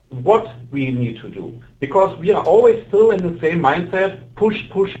 what we need to do, because we are always still in the same mindset, push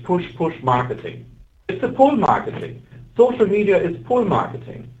marketing. It's a pull marketing. Social media is pull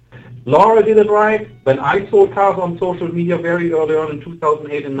marketing. Laura did it right when I sold cars on social media very early on in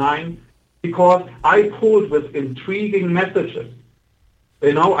 2008 and 2009, because I pulled with intriguing messages.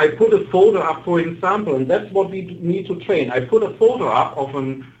 You know, I put a photo up, for example, and that's what we need to train. I put a photo up of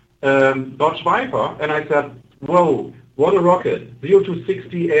a Dodge Viper, and I said, whoa, what a rocket, 0 to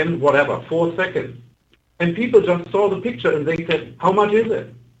 60 in whatever, 4 seconds. And people just saw the picture and they said, how much is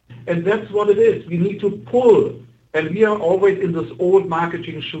it? And that's what it is. We need to pull. And we are always in this old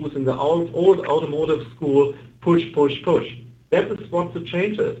marketing shoes, in the old automotive school, push. That is what the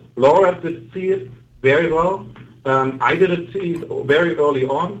change is. Laura did see it very well. I did it see it very early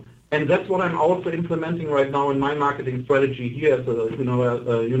on. And that's what I'm also implementing right now in my marketing strategy here at the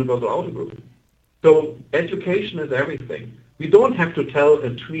Universal Auto Group. So education is everything. We don't have to tell a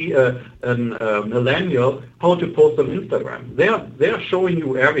millennial how to post on Instagram. They're showing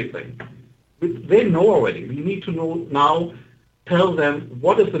you everything. They know already. We need to know now, tell them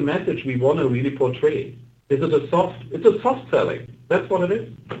what is the message we want to really portray. It's a soft selling. That's what it is.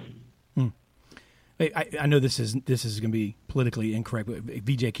 I know this is going to be politically incorrect, but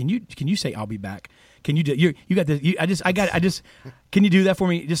VJ, can you say I'll be back? Can you do you got this? Can you do that for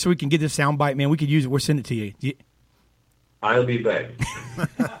me just so we can get this sound bite, man? We could use it. We'll send it to you. I'll be back.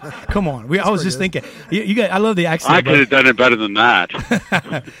 Come on, I was just thinking. You got. I love the accent. I could have done it better than that.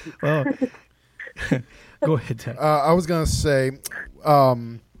 Well, go ahead, Ted. I was going to say,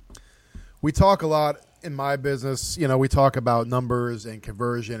 we talk a lot in my business. You know, we talk about numbers and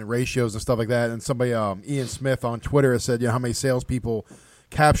conversion and ratios and stuff like that. And somebody, Ian Smith on Twitter, has said, you know, how many salespeople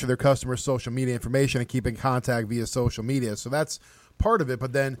capture their customers' social media information and keep in contact via social media. So that's part of it.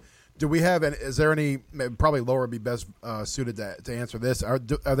 But then, do we have? Is there any? Probably Laura would be best suited to answer this. Are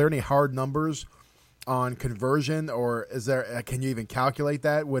there any hard numbers on conversion, or is there? Can you even calculate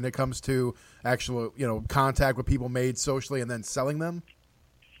that when it comes to actual, contact with people made socially and then selling them?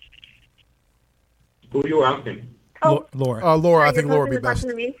 Who are you asking? Oh, Laura. Laura, I think Laura would be best.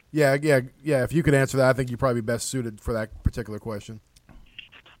 best. Yeah. If you could answer that, I think you'd probably be best suited for that particular question.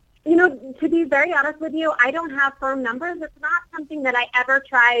 To be very honest with you, I don't have firm numbers. It's not something that I ever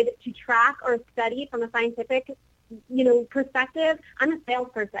tried to track or study from a scientific, perspective. I'm a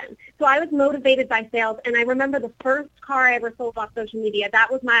salesperson. So I was motivated by sales, and I remember the first car I ever sold off social media.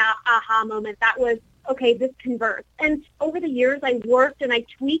 That was my aha moment. That was, okay, this converts. And over the years, I worked and I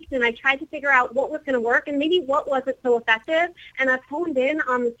tweaked and I tried to figure out what was going to work and maybe what wasn't so effective. And I've honed in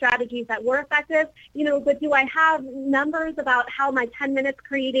on the strategies that were effective, but do I have numbers about how my 10 minutes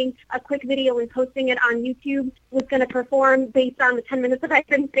creating a quick video and posting it on YouTube was going to perform based on the 10 minutes that I've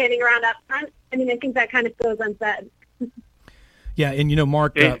been standing around up front? I mean, I think that kind of goes unsaid. Yeah, and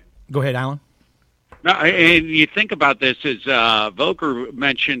Mark, go ahead, Alan. No, and you think about this, as Volker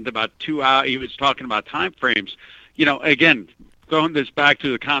mentioned about 2 hours, he was talking about time frames. Again, going this back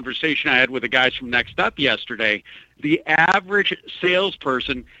to the conversation I had with the guys from Next Up yesterday, the average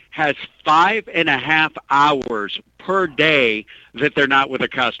salesperson has 5.5 hours per day that they're not with a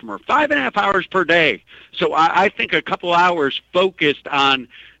customer. 5.5 hours per day. So I think a couple hours focused on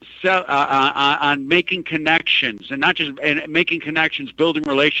making connections, and not just making connections, building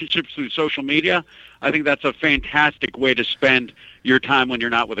relationships through social media. I think that's a fantastic way to spend your time when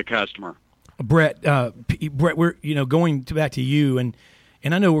you're not with a customer. Brett, we're going back to you, and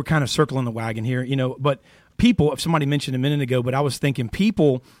I know we're kind of circling the wagon here, but people, if somebody mentioned a minute ago, but I was thinking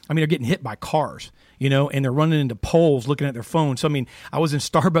people, are getting hit by cars, and they're running into poles looking at their phone. So, I was in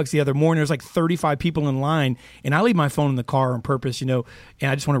Starbucks the other morning. There's like 35 people in line, and I leave my phone in the car on purpose, and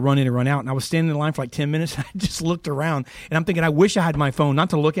I just want to run in and run out. And I was standing in line for like 10 minutes, and I just looked around, and I'm thinking, I wish I had my phone,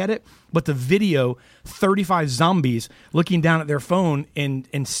 not to look at it, but the video, 35 zombies looking down at their phone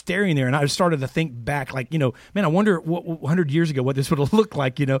and staring there. And I started to think back, like, man, I wonder what 100 years ago what this would have looked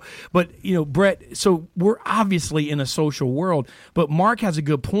like, But, Brett, so we're obviously in a social world, but Mark has a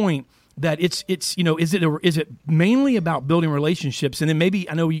good point that it's is it mainly about building relationships? And then maybe,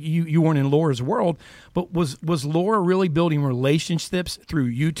 I know you weren't in Laura's world, but was Laura really building relationships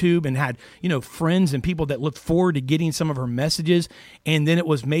through YouTube and had, friends and people that looked forward to getting some of her messages, and then it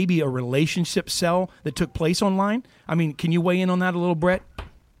was maybe a relationship sell that took place online? Can you weigh in on that a little, Brett?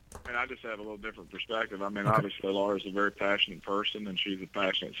 I just have a little different perspective. Obviously Laura's a very passionate person, and she's a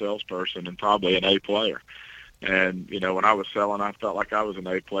passionate salesperson and probably an A player. And, when I was selling, I felt like I was an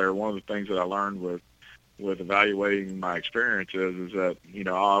A player. One of the things that I learned with evaluating my experiences is that, I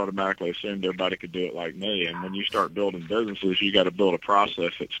automatically assumed everybody could do it like me. And when you start building businesses, you got to build a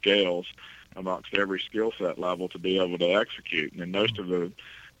process that scales amongst every skill set level to be able to execute. And most of the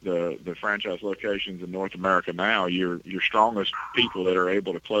the franchise locations in North America now, your strongest people that are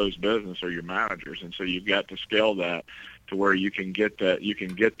able to close business are your managers, and so you've got to scale that to where you can get the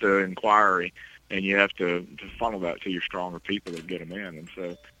inquiry, and you have to funnel that to your stronger people that get them in. And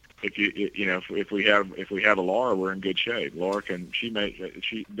so if we have a Laura, we're in good shape. Laura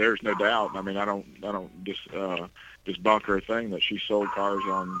there's no doubt. I mean, I don't just bunker a thing that she sold cars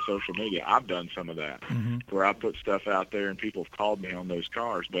on social media. I've done some of that where I put stuff out there and people have called me on those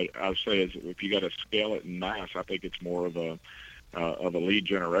cars. But I would say if you got to scale it in mass, I think it's more of a lead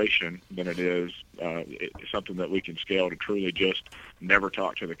generation than it is something that we can scale to truly just never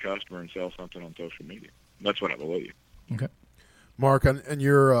talk to the customer and sell something on social media. That's what I believe. Okay. Mark, in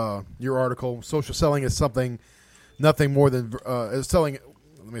your article, social selling is nothing more than selling.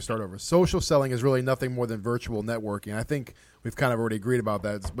 Let me start over. Social selling is really nothing more than virtual networking. I think we've kind of already agreed about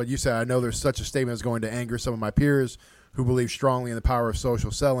that. But you said, I know there's such a statement that's going to anger some of my peers who believe strongly in the power of social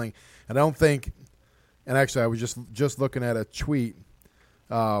selling. And I don't think, and actually I was just looking at a tweet.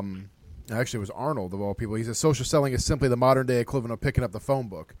 Actually, it was Arnold, of all people. He said, social selling is simply the modern-day equivalent of picking up the phone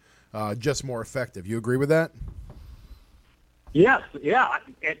book, just more effective. You agree with that? Yes, yeah,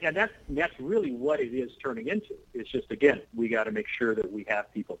 and that's really what it is turning into. It's just, again, we got to make sure that we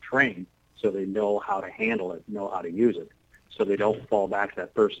have people trained so they know how to handle it, know how to use it, so they don't fall back to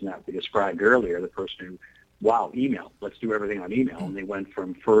that person that we described earlier, the person who, wow, email, let's do everything on email, and they went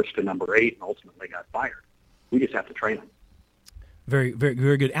from first to number 8 and ultimately got fired. We just have to train them. Very, very,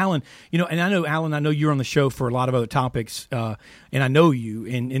 very good, Alan. And I know, Alan, I know you're on the show for a lot of other topics, and I know you.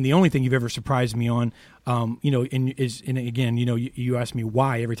 And the only thing you've ever surprised me on, and again, you ask me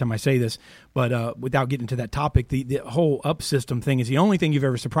why every time I say this, but without getting to that topic, the whole up system thing is the only thing you've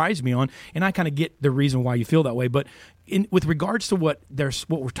ever surprised me on, and I kind of get the reason why you feel that way. But with regards to what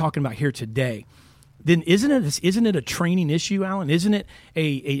we're talking about here today, then isn't it a training issue, Alan? Isn't it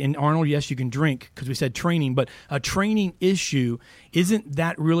and Arnold, yes, you can drink because we said training, but a training issue, isn't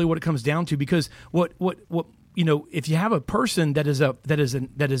that really what it comes down to? Because what if you have a person that is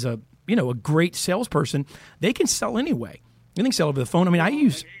a great salesperson, they can sell anyway. They can sell over the phone. I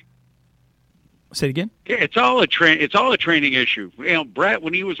mean, say it again. Yeah, it's all a training issue. Brett,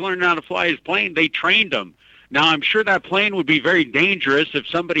 when he was learning how to fly his plane, they trained him. Now, I'm sure that plane would be very dangerous if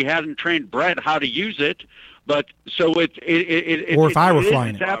somebody hadn't trained Brett how to use it. But so it or if I were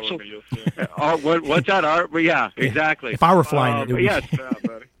flying it. Absolutely. What's that? Yeah, exactly. If I were flying it, would yes.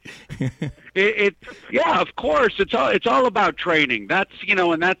 Yeah, of course. It's all about training. That's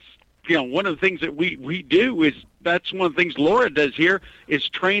and that's one of the things that we do is that's one of the things Laura does here is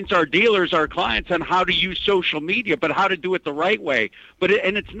trains our dealers, our clients on how to use social media, but how to do it the right way. But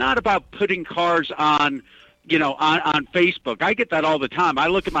it's not about putting cars on on Facebook. I get that all the time. I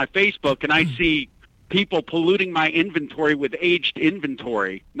look at my Facebook and I see people polluting my inventory with aged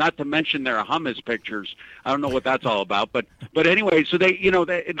inventory, not to mention their hummus pictures. I don't know what that's all about, but anyway, so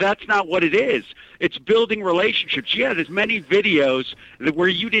that's not what it is. It's building relationships. She had as many videos where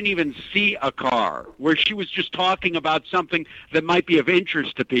you didn't even see a car, where she was just talking about something that might be of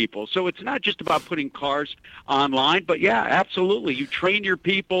interest to people. So it's not just about putting cars online, but yeah, absolutely. You train your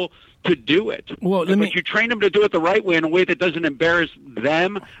people to do it. Well, but you train them to do it the right way, in a way that doesn't embarrass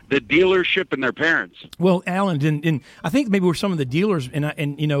them, the dealership, and their parents. Well, Alan, and I think maybe we're some of the dealers,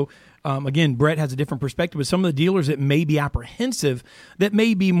 again, Brett has a different perspective, but some of the dealers that may be apprehensive, that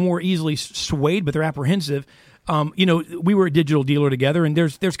may be more easily swayed, but they're apprehensive. We were a digital dealer together, and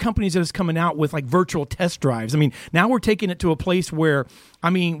there's companies that is coming out with like virtual test drives. I mean, now we're taking it to a place where,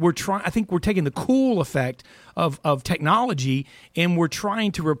 I think we're taking the cool effect of technology, and we're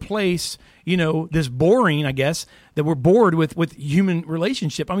trying to replace, this boring, I guess, that we're bored with human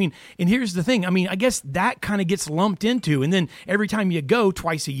relationship. I mean, and here's the thing. I mean, I guess that kind of gets lumped into, and then every time you go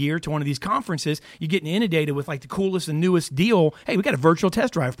twice a year to one of these conferences, you're getting inundated with like the coolest and newest deal. Hey, we got a virtual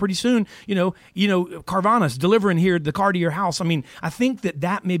test drive pretty soon. Carvana's delivering the car to your house. I mean, I think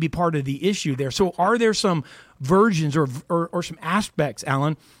that may be part of the issue there. So are there some versions or some aspects,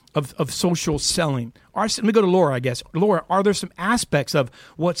 Alan, of social selling? Let me go to Laura, I guess. Laura, are there some aspects of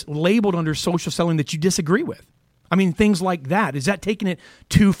what's labeled under social selling that you disagree with? I mean, things like that. Is that taking it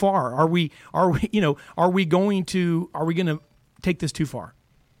too far? Are we going to take this too far?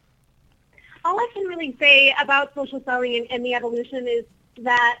 All I can really say about social selling and the evolution is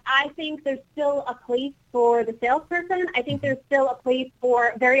that I think there's still a place for the salesperson. I think there's still a place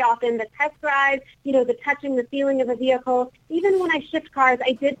for, very often, the test drive, the touching, the feeling of a vehicle. Even when I shipped cars,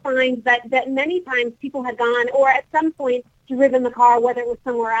 I did find that many times people had gone or at some point driven the car, whether it was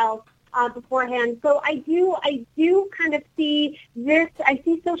somewhere else, beforehand. So I do kind of see this. I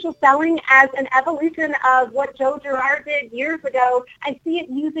see social selling as an evolution of what Joe Girard did years ago. I see it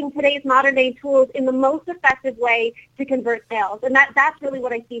using today's modern day tools in the most effective way to convert sales, and that's really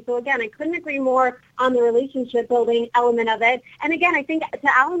what I see. So again, I couldn't agree more on the relationship building element of it. And again, I think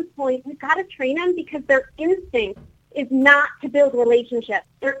to Alan's point, we've got to train them because their instinct is not to build relationships.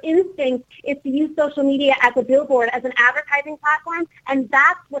 Their instinct is to use social media as a billboard, as an advertising platform, and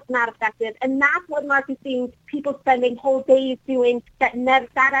that's what's not effective. And that's what Mark is seeing people spending whole days doing, that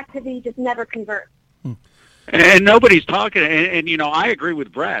activity just never converts. And nobody's talking, and you know, I agree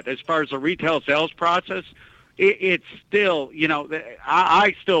with Brett. As far as the retail sales process, it's still, you know,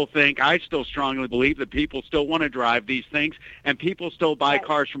 I still strongly believe that people still want to drive these things, and people still buy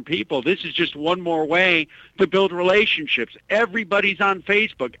cars from people. This is just one more way to build relationships. Everybody's on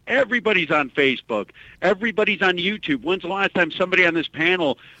Facebook. Everybody's on YouTube. When's the last time somebody on this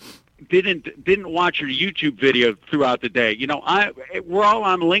panel didn't watch a YouTube video throughout the day? You know, we're all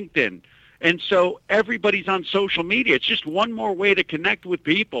on LinkedIn. And so everybody's on social media. It's just one more way to connect with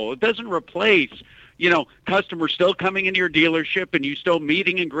people. It doesn't replace, you know, customers still coming into your dealership and you still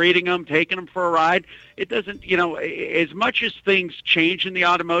meeting and greeting them, taking them for a ride. It doesn't, you know, as much as things change in the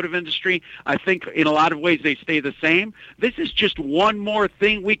automotive industry, I think in a lot of ways they stay the same. This is just one more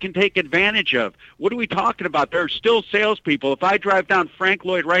thing we can take advantage of. What are we talking about? There are still salespeople. If I drive down Frank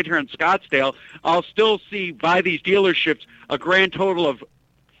Lloyd right here in Scottsdale, I'll still see by these dealerships a grand total of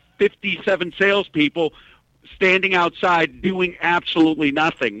 57 salespeople standing outside doing absolutely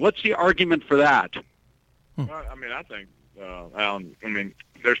nothing. What's the argument for that? Well, I mean, I think, Alan, I mean,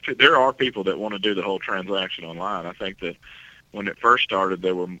 there are people that want to do the whole transaction online. I think that when it first started,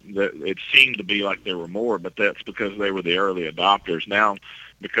 it seemed to be like there were more, but that's because they were the early adopters. Now,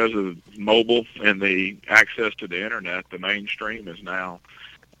 because of mobile and the access to the internet, the mainstream is now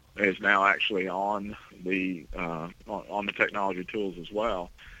actually on the technology tools as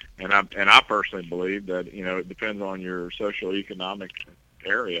well. And I personally believe that, you know, it depends on your socioeconomic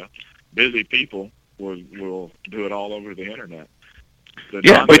area. Busy people will do it all over the internet.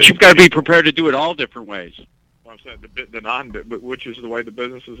 But you've got to be prepared to do it all different ways. Well, I'm saying which is the way the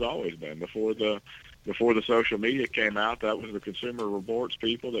business has always been. Before the social media came out, that was the consumer reports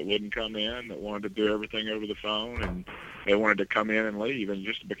people that wouldn't come in, that wanted to do everything over the phone, and they wanted to come in and leave, and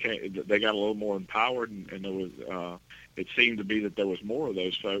they got a little more empowered, and there was it seemed to be that there was more of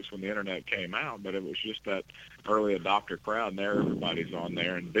those folks when the internet came out, but it was just that early adopter crowd, and there everybody's on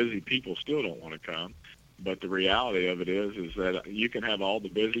there, and busy people still don't want to come. But the reality of it is that you can have all the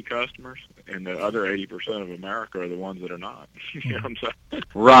busy customers, and the other 80% of America are the ones that are not. You know what I'm saying?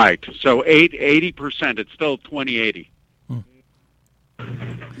 Right. So 80%. It's still 20/80.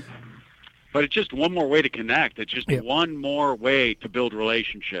 But it's just one more way to connect. It's just one more way to build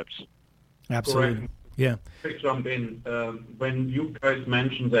relationships. Absolutely. Correct. Yeah. Quick jump in. When you guys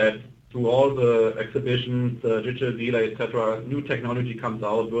mentioned that through all the exhibitions, digital dealer, etc., new technology comes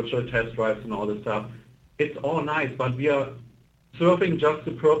out, virtual test drives and all this stuff, it's all nice, but we are serving just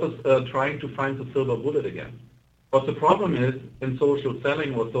the purpose, trying to find the silver bullet again. But the problem is in social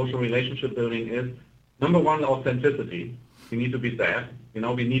selling or social relationship building is, number one, authenticity. We need to be that. You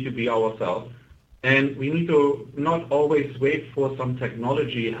know, we need to be ourselves. And we need to not always wait for some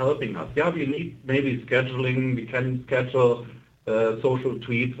technology helping us. Yeah, we need maybe scheduling. We can schedule social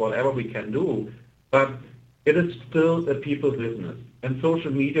tweets, whatever we can do. But it is still a people business. And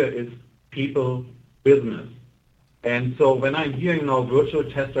social media is people business. And so when I'm hearing now virtual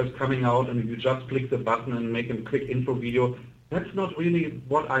test drives coming out and you just click the button and make a quick intro video, that's not really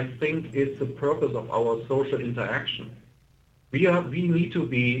what I think is the purpose of our social interaction. We need to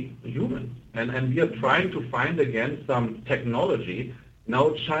be human, and we are trying to find again some technology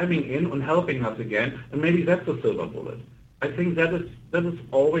now chiming in and helping us again, and maybe that's a silver bullet. I think that is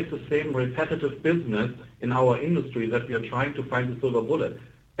always the same repetitive business in our industry, that we are trying to find the silver bullet.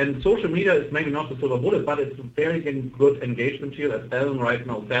 And social media is maybe not the silver bullet, but it's a very good engagement tool, as Alan right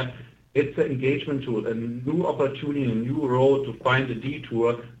now said. It's an engagement tool, a new opportunity, a new road to find a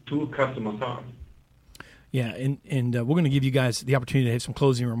detour to customers' hearts. Yeah, and we're going to give you guys the opportunity to have some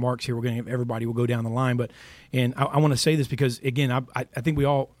closing remarks here. We're going to have everybody will go down the line, but I want to say this because again, I think we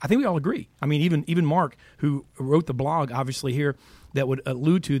all agree. I mean, even Mark, who wrote the blog, obviously here, that would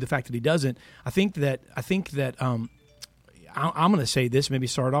allude to the fact that he doesn't. I think that I'm going to say this. Maybe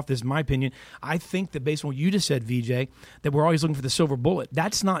start off. This is my opinion. I think that based on what you just said, VJ, that we're always looking for the silver bullet.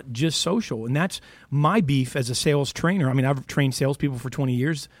 That's not just social, and that's my beef as a sales trainer. I mean, I've trained salespeople for 20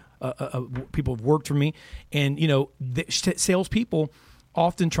 years. People have worked for me, and you know, salespeople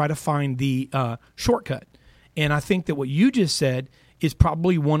often try to find the shortcut. And I think that what you just said is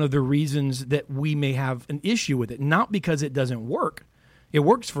probably one of the reasons that we may have an issue with it. Not because it doesn't work. It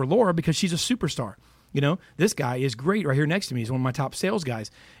works for Laura because she's a superstar. You know, this guy is great right here next to me. He's one of my top sales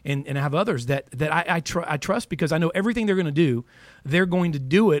guys. And I have others that I trust because I know everything they're going to do, they're going to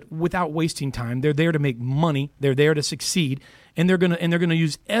do it without wasting time. They're there to make money. They're there to succeed. And they're going to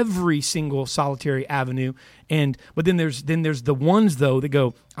use every single solitary avenue. But then there's the ones though that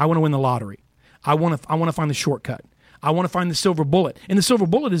go, I want to win the lottery. I want to find the shortcut. I want to find the silver bullet. And the silver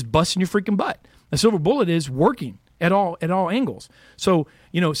bullet is busting your freaking butt. The silver bullet is working at all angles. So,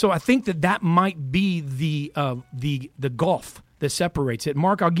 so I think that might be the gulf that separates it.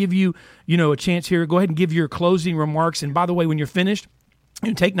 Mark, I'll give you, a chance here. Go ahead and give your closing remarks. And by the way, when you're finished,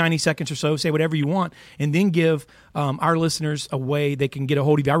 take 90 seconds or so, say whatever you want, and then give our listeners a way they can get a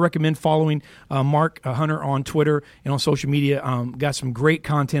hold of you. I recommend following Mark Hunter on Twitter and on social media. Got some great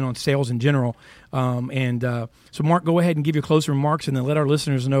content on sales in general. So, Mark, go ahead and give your closing remarks, and then let our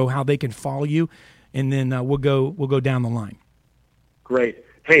listeners know how they can follow you. And then we'll go down the line. Great.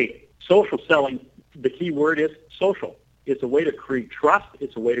 Hey, social selling, the key word is social. It's a way to create trust.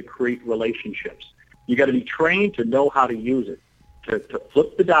 It's a way to create relationships. You got to be trained to know how to use it, to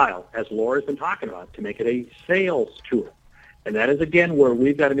flip the dial, as Laura's been talking about, to make it a sales tool. And that is, again, where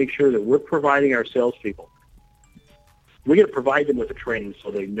we've got to make sure that we're providing our salespeople. We got to provide them with the training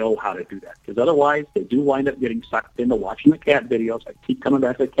so they know how to do that. Because otherwise, they do wind up getting sucked into watching the cat videos. I keep coming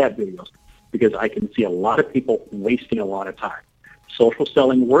back to the cat videos, because I can see a lot of people wasting a lot of time. Social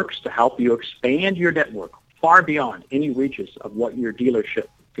selling works to help you expand your network far beyond any reaches of what your dealership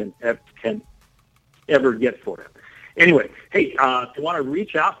can ever get for it. Anyway, hey, if you want to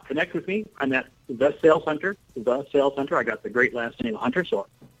reach out, connect with me. I'm at The Sales Hunter. I got the great last name Hunter, so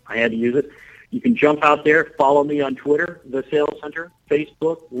I had to use it. You can jump out there, follow me on Twitter, The Sales Hunter,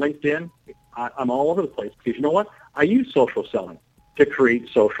 Facebook, LinkedIn. I'm all over the place because you know what? I use social selling to create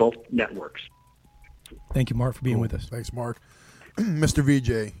social networks. Thank you, Mark, for being with us. Thanks, Mark. Mr.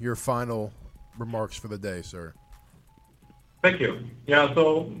 VJ, your final remarks for the day, sir. Thank you. Yeah,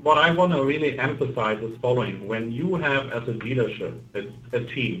 so what I want to really emphasize is following. When you have, as a dealership, a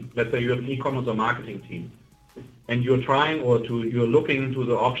team, let's say you have an e-commerce or marketing team, and you're trying you're looking into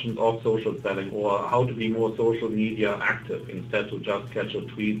the options of social selling or how to be more social media active instead to just catch a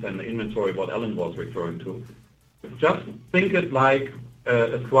tweet and the inventory, what Ellen was referring to. Just think it like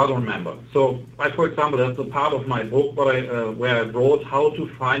a squadron member. So, for example, that's a part of my book where I wrote how to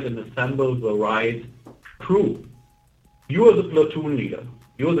find and assemble the right crew. You are the platoon leader.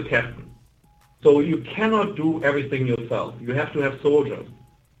 You're the captain. So you cannot do everything yourself. You have to have soldiers.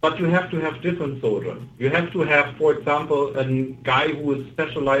 But you have to have different soldiers. You have to have, for example, a guy who is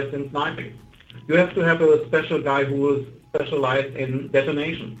specialized in sniping. You have to have a special guy who is specialized in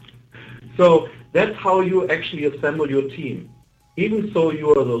detonation. So that's how you actually assemble your team. Even so,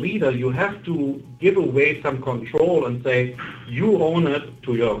 you are the leader, you have to give away some control and say, you own it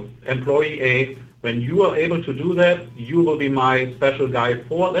to your employee A. When you are able to do that, you will be my special guy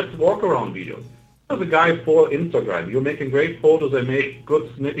for, let's walk around videos. There's a guy for Instagram. You're making great photos and make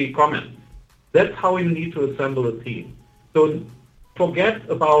good snippy comments. That's how you need to assemble a team. So forget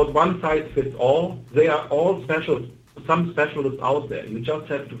about one size fits all. They are all special, some specialists out there. You just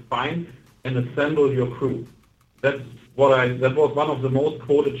have to find and assemble your crew. That was one of the most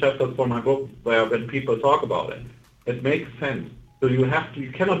quoted chapters for my book when people talk about it. It makes sense. So you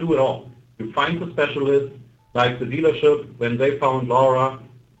cannot do it all. You find the specialist, like the dealership, when they found Laura,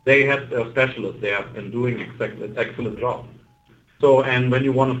 they had a specialist there and doing an excellent job. So, and when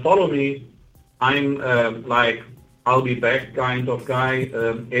you want to follow me, I'm like, I'll be back kind of guy.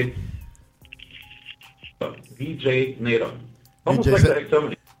 It's VJ Nader. Almost like the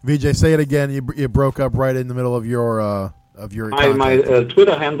exterminator. VJ, say it again. You broke up right in the middle of your My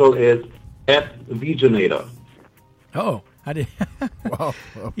Twitter handle is @VJNader. Oh, I did. Wow.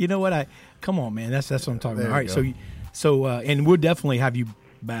 You know what? Come on, man. That's what I'm talking There about. All you right, so and we'll definitely have you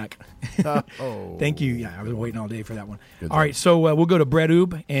back. Oh. Thank you. Yeah, I was waiting all day for that one. All right, so we'll go to Brett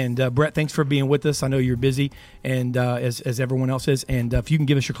Oob, and Brett, thanks for being with us. I know you're busy, and as everyone else is, and if you can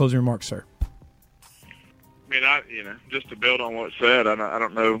give us your closing remarks, sir. I mean, just to build on what's said, I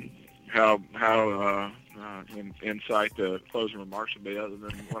don't know how insight the closing remarks would be, other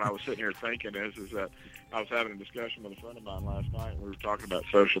than what I was sitting here thinking is that I was having a discussion with a friend of mine last night, and we were talking about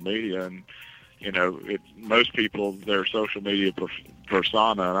social media, and most people, their social media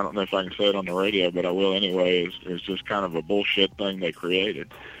persona, and I don't know if I can say it on the radio, but I will anyway, is just kind of a bullshit thing they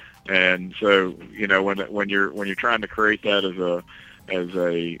created. And so, when you're trying to create that as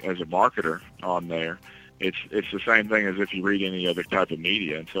a marketer on there, it's the same thing as if you read any other type of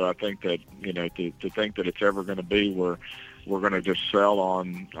media. And so I think that, to think that it's ever going to be where, we're going to just sell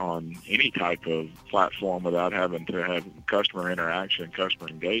on any type of platform without having to have customer interaction, customer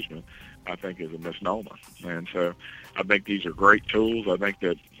engagement, I think is a misnomer. And so I think these are great tools. I think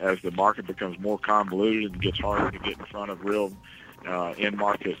that as the market becomes more convoluted and gets harder to get in front of real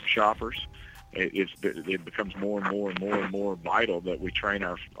in-market shoppers, it becomes more and more vital that we train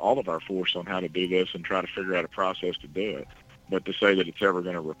all of our force on how to do this and try to figure out a process to do it. But to say that it's ever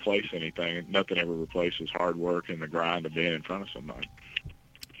going to replace anything, nothing ever replaces hard work and the grind of being in front of somebody.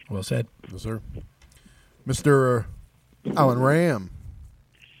 Well said. Yes, sir. Mr. Alan Ram.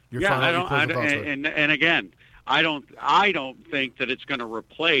 And again, I don't think that it's going to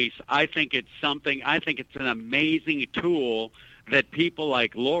replace. I think it's an amazing tool that people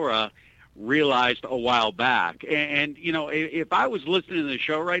like Laura realized a while back. And you know, if I was listening to the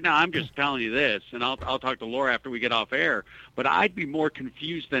show right now, I'm just telling you this, and I'll talk to Laura after we get off air, but I'd be more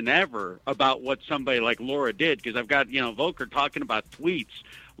confused than ever about what somebody like Laura did, because I've got, Volker talking about tweets.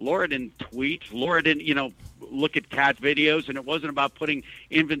 Laura didn't tweet. Laura didn't, look at cat videos, and it wasn't about putting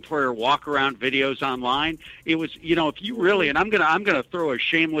inventory or walk-around videos online. It was, if you really, and I'm gonna throw a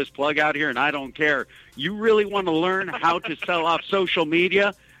shameless plug out here, and I don't care, you really want to learn how to sell off social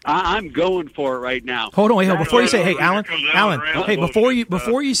media, I'm going for it right now. Hold on, before you say, hey, Alan, hey, before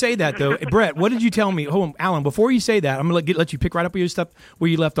you say that though, Brett, what did you tell me? Hold on, Alan, before you say that, I'm gonna let you pick right up your stuff where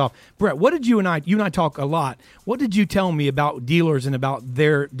you left off. Brett, what did you and I talk a lot. What did you tell me about dealers and about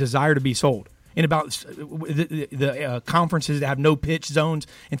their desire to be sold, and about the conferences that have no pitch zones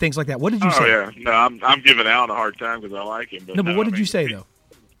and things like that? What did you say? Oh yeah, no, I'm giving Alan a hard time because I like him. But what did you say though?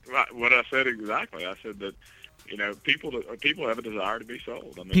 What I said exactly. I said that. People have a desire to be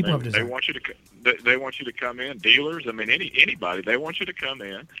sold. I mean, people have a desire. They want you to come in. Dealers, I mean, anybody. They want you to come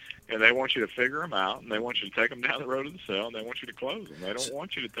in, and they want you to figure them out, and they want you to take them down the road to the sale, and they want you to close them. They don't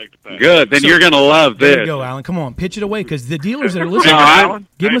want you to take the package. Good. Then you're going to love this. There you go, Alan. Come on, pitch it away, because the dealers that are listening,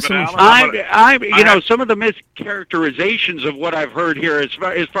 give us some. Some of the mischaracterizations of what I've heard here, as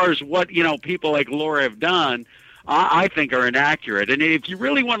far as what people like Laura have done, I think are inaccurate. And if you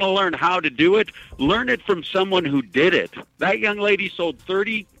really want to learn how to do it, learn it from someone who did it. That young lady sold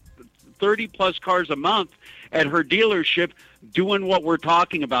 30 plus cars a month at her dealership doing what we're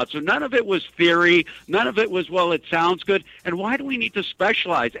talking about. So none of it was theory. None of it was, well, it sounds good. And why do we need to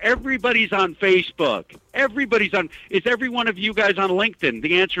specialize? Everybody's on Facebook. Is every one of you guys on LinkedIn?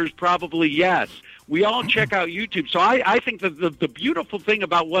 The answer is probably yes. We all check out YouTube. So I think that the beautiful thing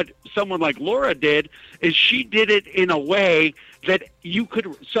about what someone like Laura did is she did it in a way that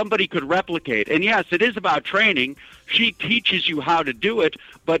somebody could replicate. And yes, it is about training. She teaches you how to do it,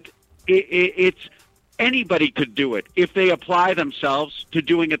 but it's anybody could do it if they apply themselves to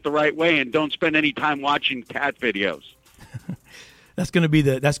doing it the right way and don't spend any time watching cat videos. That's going to be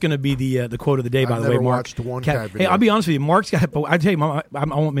the quote of the day. By the way, Mark. Watched one cat video. Hey, I'll be honest with you. Mark's got. I tell you, I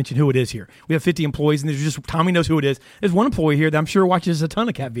won't mention who it is here. We have 50 employees, and there's just Tommy knows who it is. There's one employee here that I'm sure watches a ton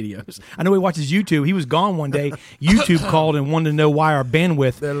of cat videos. I know he watches YouTube. He was gone one day. YouTube called and wanted to know why our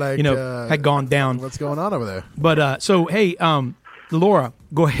bandwidth, had gone down. What's going on over there? But so hey, Laura,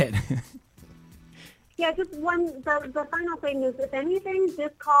 go ahead. Yeah, just the final thing is, if anything,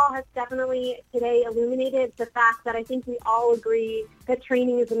 this call has definitely today illuminated the fact that I think we all agree that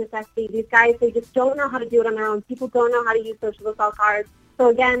training is a necessity. These guys, they just don't know how to do it on their own. People don't know how to use social to sell cars. So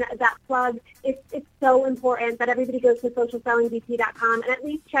again, that plug, it's so important that everybody goes to socialsellingbp.com and at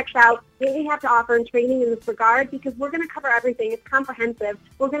least checks out what we have to offer in training in this regard, because we're going to cover everything. It's comprehensive.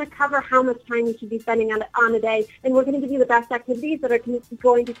 We're going to cover how much time you should be spending on a day, and we're going to give you the best activities that are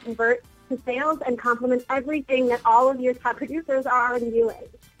going to convert to sales and complement everything that all of your top producers are already doing.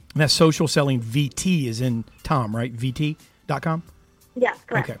 And that Social Selling VT is in Tom, right? VT.com? Yes,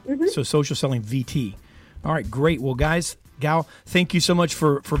 correct. Okay. Mm-hmm. So Social Selling VT. All right, great. Well, guys, Gal, thank you so much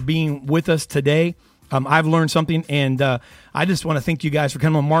for being with us today. I've learned something, and I just want to thank you guys for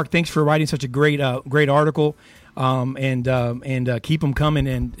coming on. Mark, thanks for writing such a great article, and keep them coming.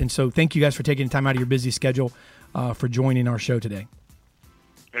 And so thank you guys for taking the time out of your busy schedule for joining our show today.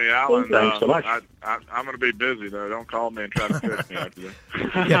 Hey, Alan, thanks so much. I'm going to be busy, though. Don't call me and try to fix me after this.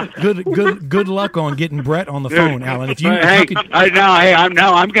 Yeah, good luck on getting Brett on the phone, Alan. If you, I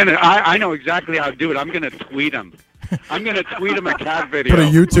know exactly how to do it. I'm going to tweet him. I'm going to tweet him a cat video. Put a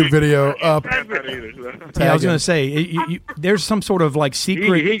YouTube video up. Yeah, I was going to say, there's some sort of like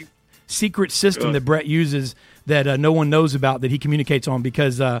secret system that Brett uses that no one knows about that he communicates on,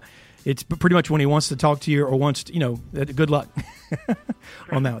 because it's pretty much when he wants to talk to you or wants to, good luck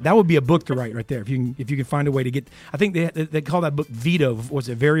on that. That would be a book to write right there. If you can find a way to get, I think they call that book Veto. Was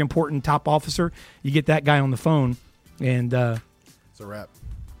a very important top officer. You get that guy on the phone, and it's a wrap.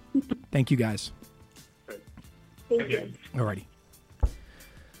 Thank you guys. Thank you. Alrighty. It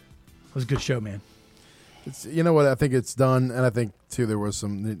was a good show, man. It's, you know what? I think it's done, and I think too there was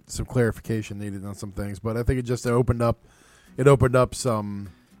some clarification needed on some things, but I think it just opened up some.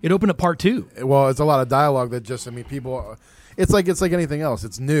 It opened up part two. Well, it's a lot of dialogue that just, I mean, people. It's like anything else.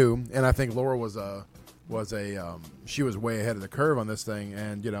 It's new, and I think Laura she was way ahead of the curve on this thing,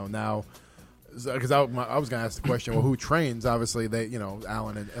 and now. Because I was going to ask the question, well, who trains? Obviously, they,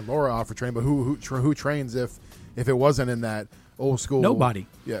 Alan and Laura offer train, but who trains if it wasn't in that old school? Nobody.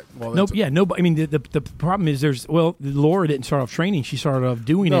 Yeah. Well, nobody. I mean, the problem is Laura didn't start off training; she started off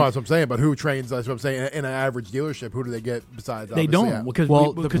doing it. No, that's what I'm saying. But who trains? That's what I'm saying. In an average dealership, who do they get besides? They don't because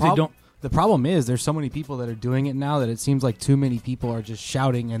they don't. The problem is there's so many people that are doing it now that it seems like too many people are just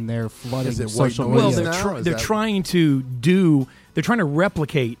shouting and they're flooding social media. Well, they're trying to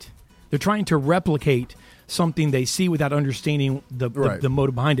replicate. They're trying to replicate something they see without understanding the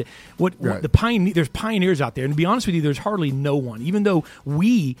motive behind it. There's pioneers out there, and to be honest with you, there's hardly no one. Even though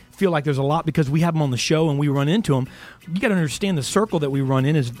we feel like there's a lot because we have them on the show and we run into them, you got to understand the circle that we run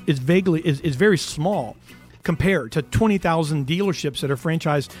in is very small compared to 20,000 dealerships that are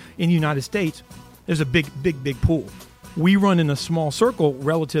franchised in the United States. There's a big pool. We run in a small circle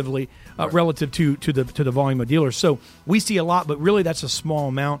relative to the volume of dealers. So we see a lot, but really that's a small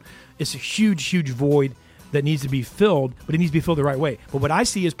amount. It's a huge void that needs to be filled, but it needs to be filled the right way. But what I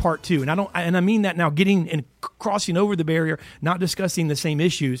see is part two, and I mean that now, getting and crossing over the barrier, not discussing the same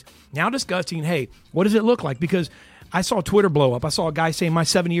issues, now discussing, hey, what does it look like? Because I saw Twitter blow up. I saw a guy saying my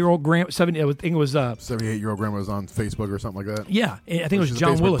 78-year-old grandma was on Facebook or something like that. Yeah, I think it was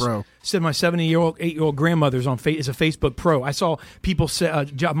John Willis. Pro. Said my 8-year-old grandmother's is a Facebook pro. I saw people say,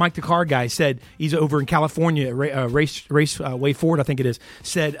 Mike the car guy said, he's over in California, Way Forward, I think it is,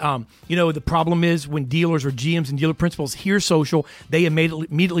 said, the problem is when dealers or GMs and dealer principals hear social, they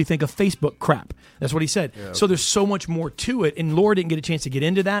immediately think of Facebook crap. That's what he said. Yeah, okay. So there's so much more to it, and Laura didn't get a chance to get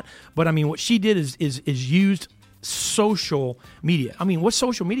into that, but I mean, what she did is used social media. I mean, what's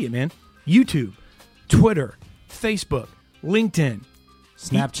social media, man? YouTube, Twitter, Facebook, LinkedIn,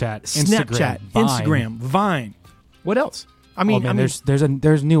 Snapchat, Vine. Vine. What else? I mean, there's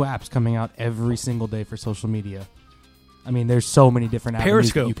new apps coming out every single day for social media. I mean, there's so many different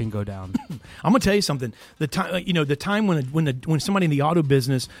avenues that you can go down. I'm gonna tell you something. The time when somebody in the auto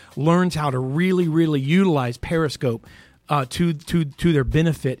business learns how to really, really utilize Periscope to their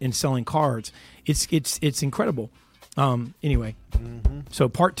benefit in selling cars, it's incredible. Anyway, so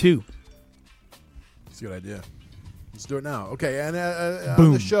part two. It's a good idea. Let's do it now. Okay, and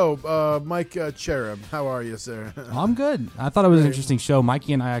on the show, Mike Cherub, how are you, sir? I'm good. I thought it was an interesting show.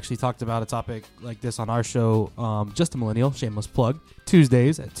 Mikey and I actually talked about a topic like this on our show, Just a Millennial, shameless plug,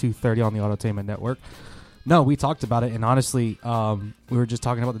 Tuesdays at 2:30 on the Autotainment Network. No, we talked about it, and honestly, we were just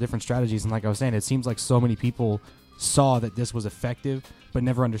talking about the different strategies, and like I was saying, it seems like so many people saw that this was effective but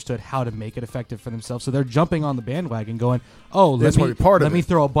never understood how to make it effective for themselves. So they're jumping on the bandwagon going, oh, let me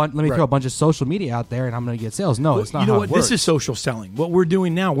throw a bunch of social media out there and I'm going to get sales. No, it's not. You know what? It works. This is social selling. What we're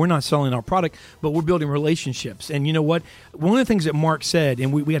doing now, we're not selling our product, but we're building relationships. And you know what? One of the things that Mark said,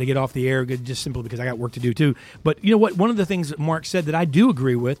 and we got to get off the air just simply because I got work to do too. But you know what? One of the things that Mark said that I do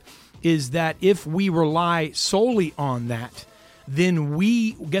agree with is that if we rely solely on that, then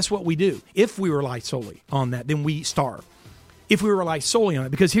guess what we do? If we rely solely on that, then we starve. If we rely solely on it,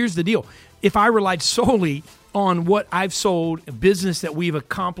 because here's the deal. If I relied solely on what I've sold, business that we've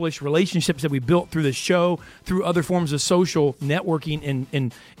accomplished, relationships that we built through the show, through other forms of social networking,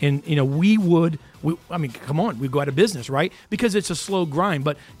 and come on, we'd go out of business, right? Because it's a slow grind.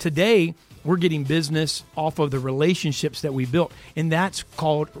 But today, we're getting business off of the relationships that we built, and that's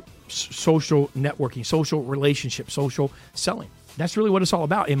called social networking, social relationships, social selling. That's really what it's all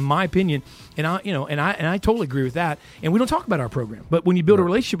about, in my opinion. And I totally agree with that. And we don't talk about our program, but when you build a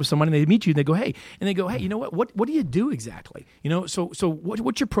relationship with somebody, they meet you, and they go, hey, you know what do you do exactly? So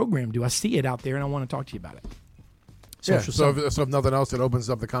what's your program do? I see it out there, and I want to talk to you about it. So if nothing else, it opens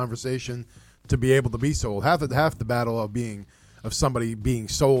up the conversation to be able to be sold. Half the battle of somebody being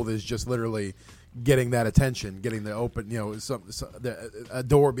sold is just literally getting that attention, getting the open, a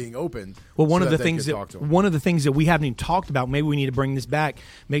door being opened. Well, one of the things that we haven't even talked about, maybe we need to bring this back.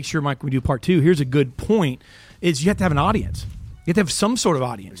 Make sure, Mike, we do part two. Here's a good point: is you have to have an audience. You have to have some sort of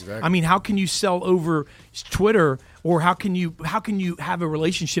audience. Exactly. I mean, how can you sell over Twitter Or how can you have a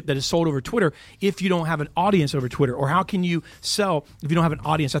relationship that is sold over Twitter if you don't have an audience over Twitter? Or how can you sell if you don't have an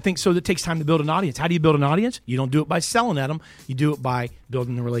audience? I think so. That takes time to build an audience. How do you build an audience? You don't do it by selling at them. You do it by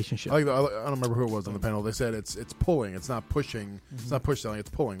building a relationship. I don't remember who it was on the panel. They said it's pulling. It's not pushing. It's not push selling. It's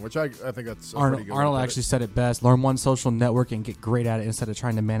pulling, which I think that's pretty good. Arnold actually said it best. Learn one social network and get great at it instead of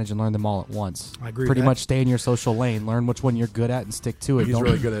trying to manage and learn them all at once. I agree. Pretty much stay in your social lane. Learn which one you're good at and stick to it. He's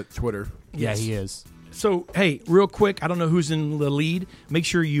really good at Twitter. Yeah, he is. So, hey, real quick, I don't know who's in the lead. Make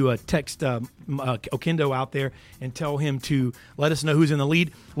sure you text Okendo out there and tell him to let us know who's in the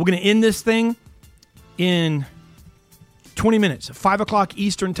lead. We're going to end this thing in 20 minutes, 5 o'clock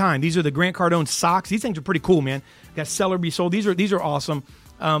Eastern time. These are the Grant Cardone socks. These things are pretty cool, man. Got sell or be sold. These are awesome.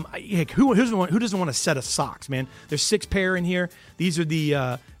 Heck, who doesn't want a set of socks, man? There's 6 pair in here. These are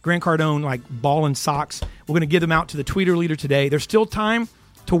the Grant Cardone like ballin' socks. We're going to give them out to the tweeter leader today. There's still time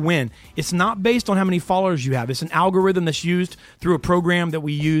to win. It's not based on how many followers you have. It's an algorithm that's used through a program that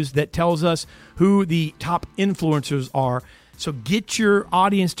we use that tells us who the top influencers are. So get your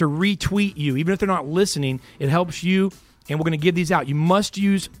audience to retweet you. Even if they're not listening, it helps you, and we're going to give these out. You must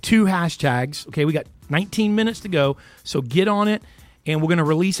use 2 hashtags. Okay, we got 19 minutes to go, so get on it, and we're going to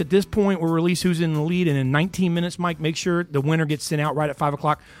release at this point. We'll release who's in the lead, and in 19 minutes, Mike, make sure the winner gets sent out right at 5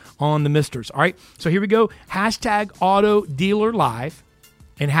 o'clock on the Misters. All right, so here we go. Hashtag Auto Dealer Live.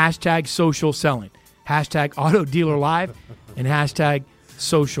 And hashtag social selling. Hashtag auto dealer live and hashtag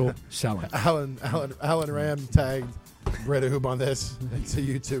social selling. Alan Ram tagged Bretta Hoop on this. It's a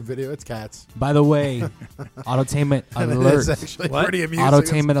YouTube video. It's cats. By the way, Autotainment Alert. It's actually pretty amusing.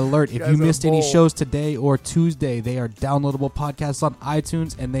 Autotainment Alert. If you Guys missed are any bold. shows today or Tuesday, they are downloadable podcasts on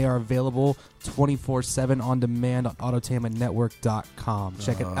iTunes, and they are available 24/7 on demand on autotainmentnetwork.com.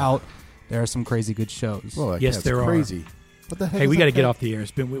 Check it out. There are some crazy good shows. Well, Yes, there crazy. are. What the heck? Hey, is we that got to get cat? off the air.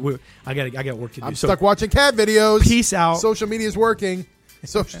 It's been. I got work to do. I'm So stuck watching cat videos. Peace out. Social media's working.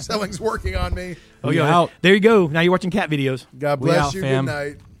 Social selling's working on me. Oh, yeah. There you go. Now you're watching cat videos. God We bless out, you. fam. Good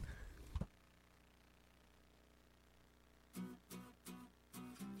night.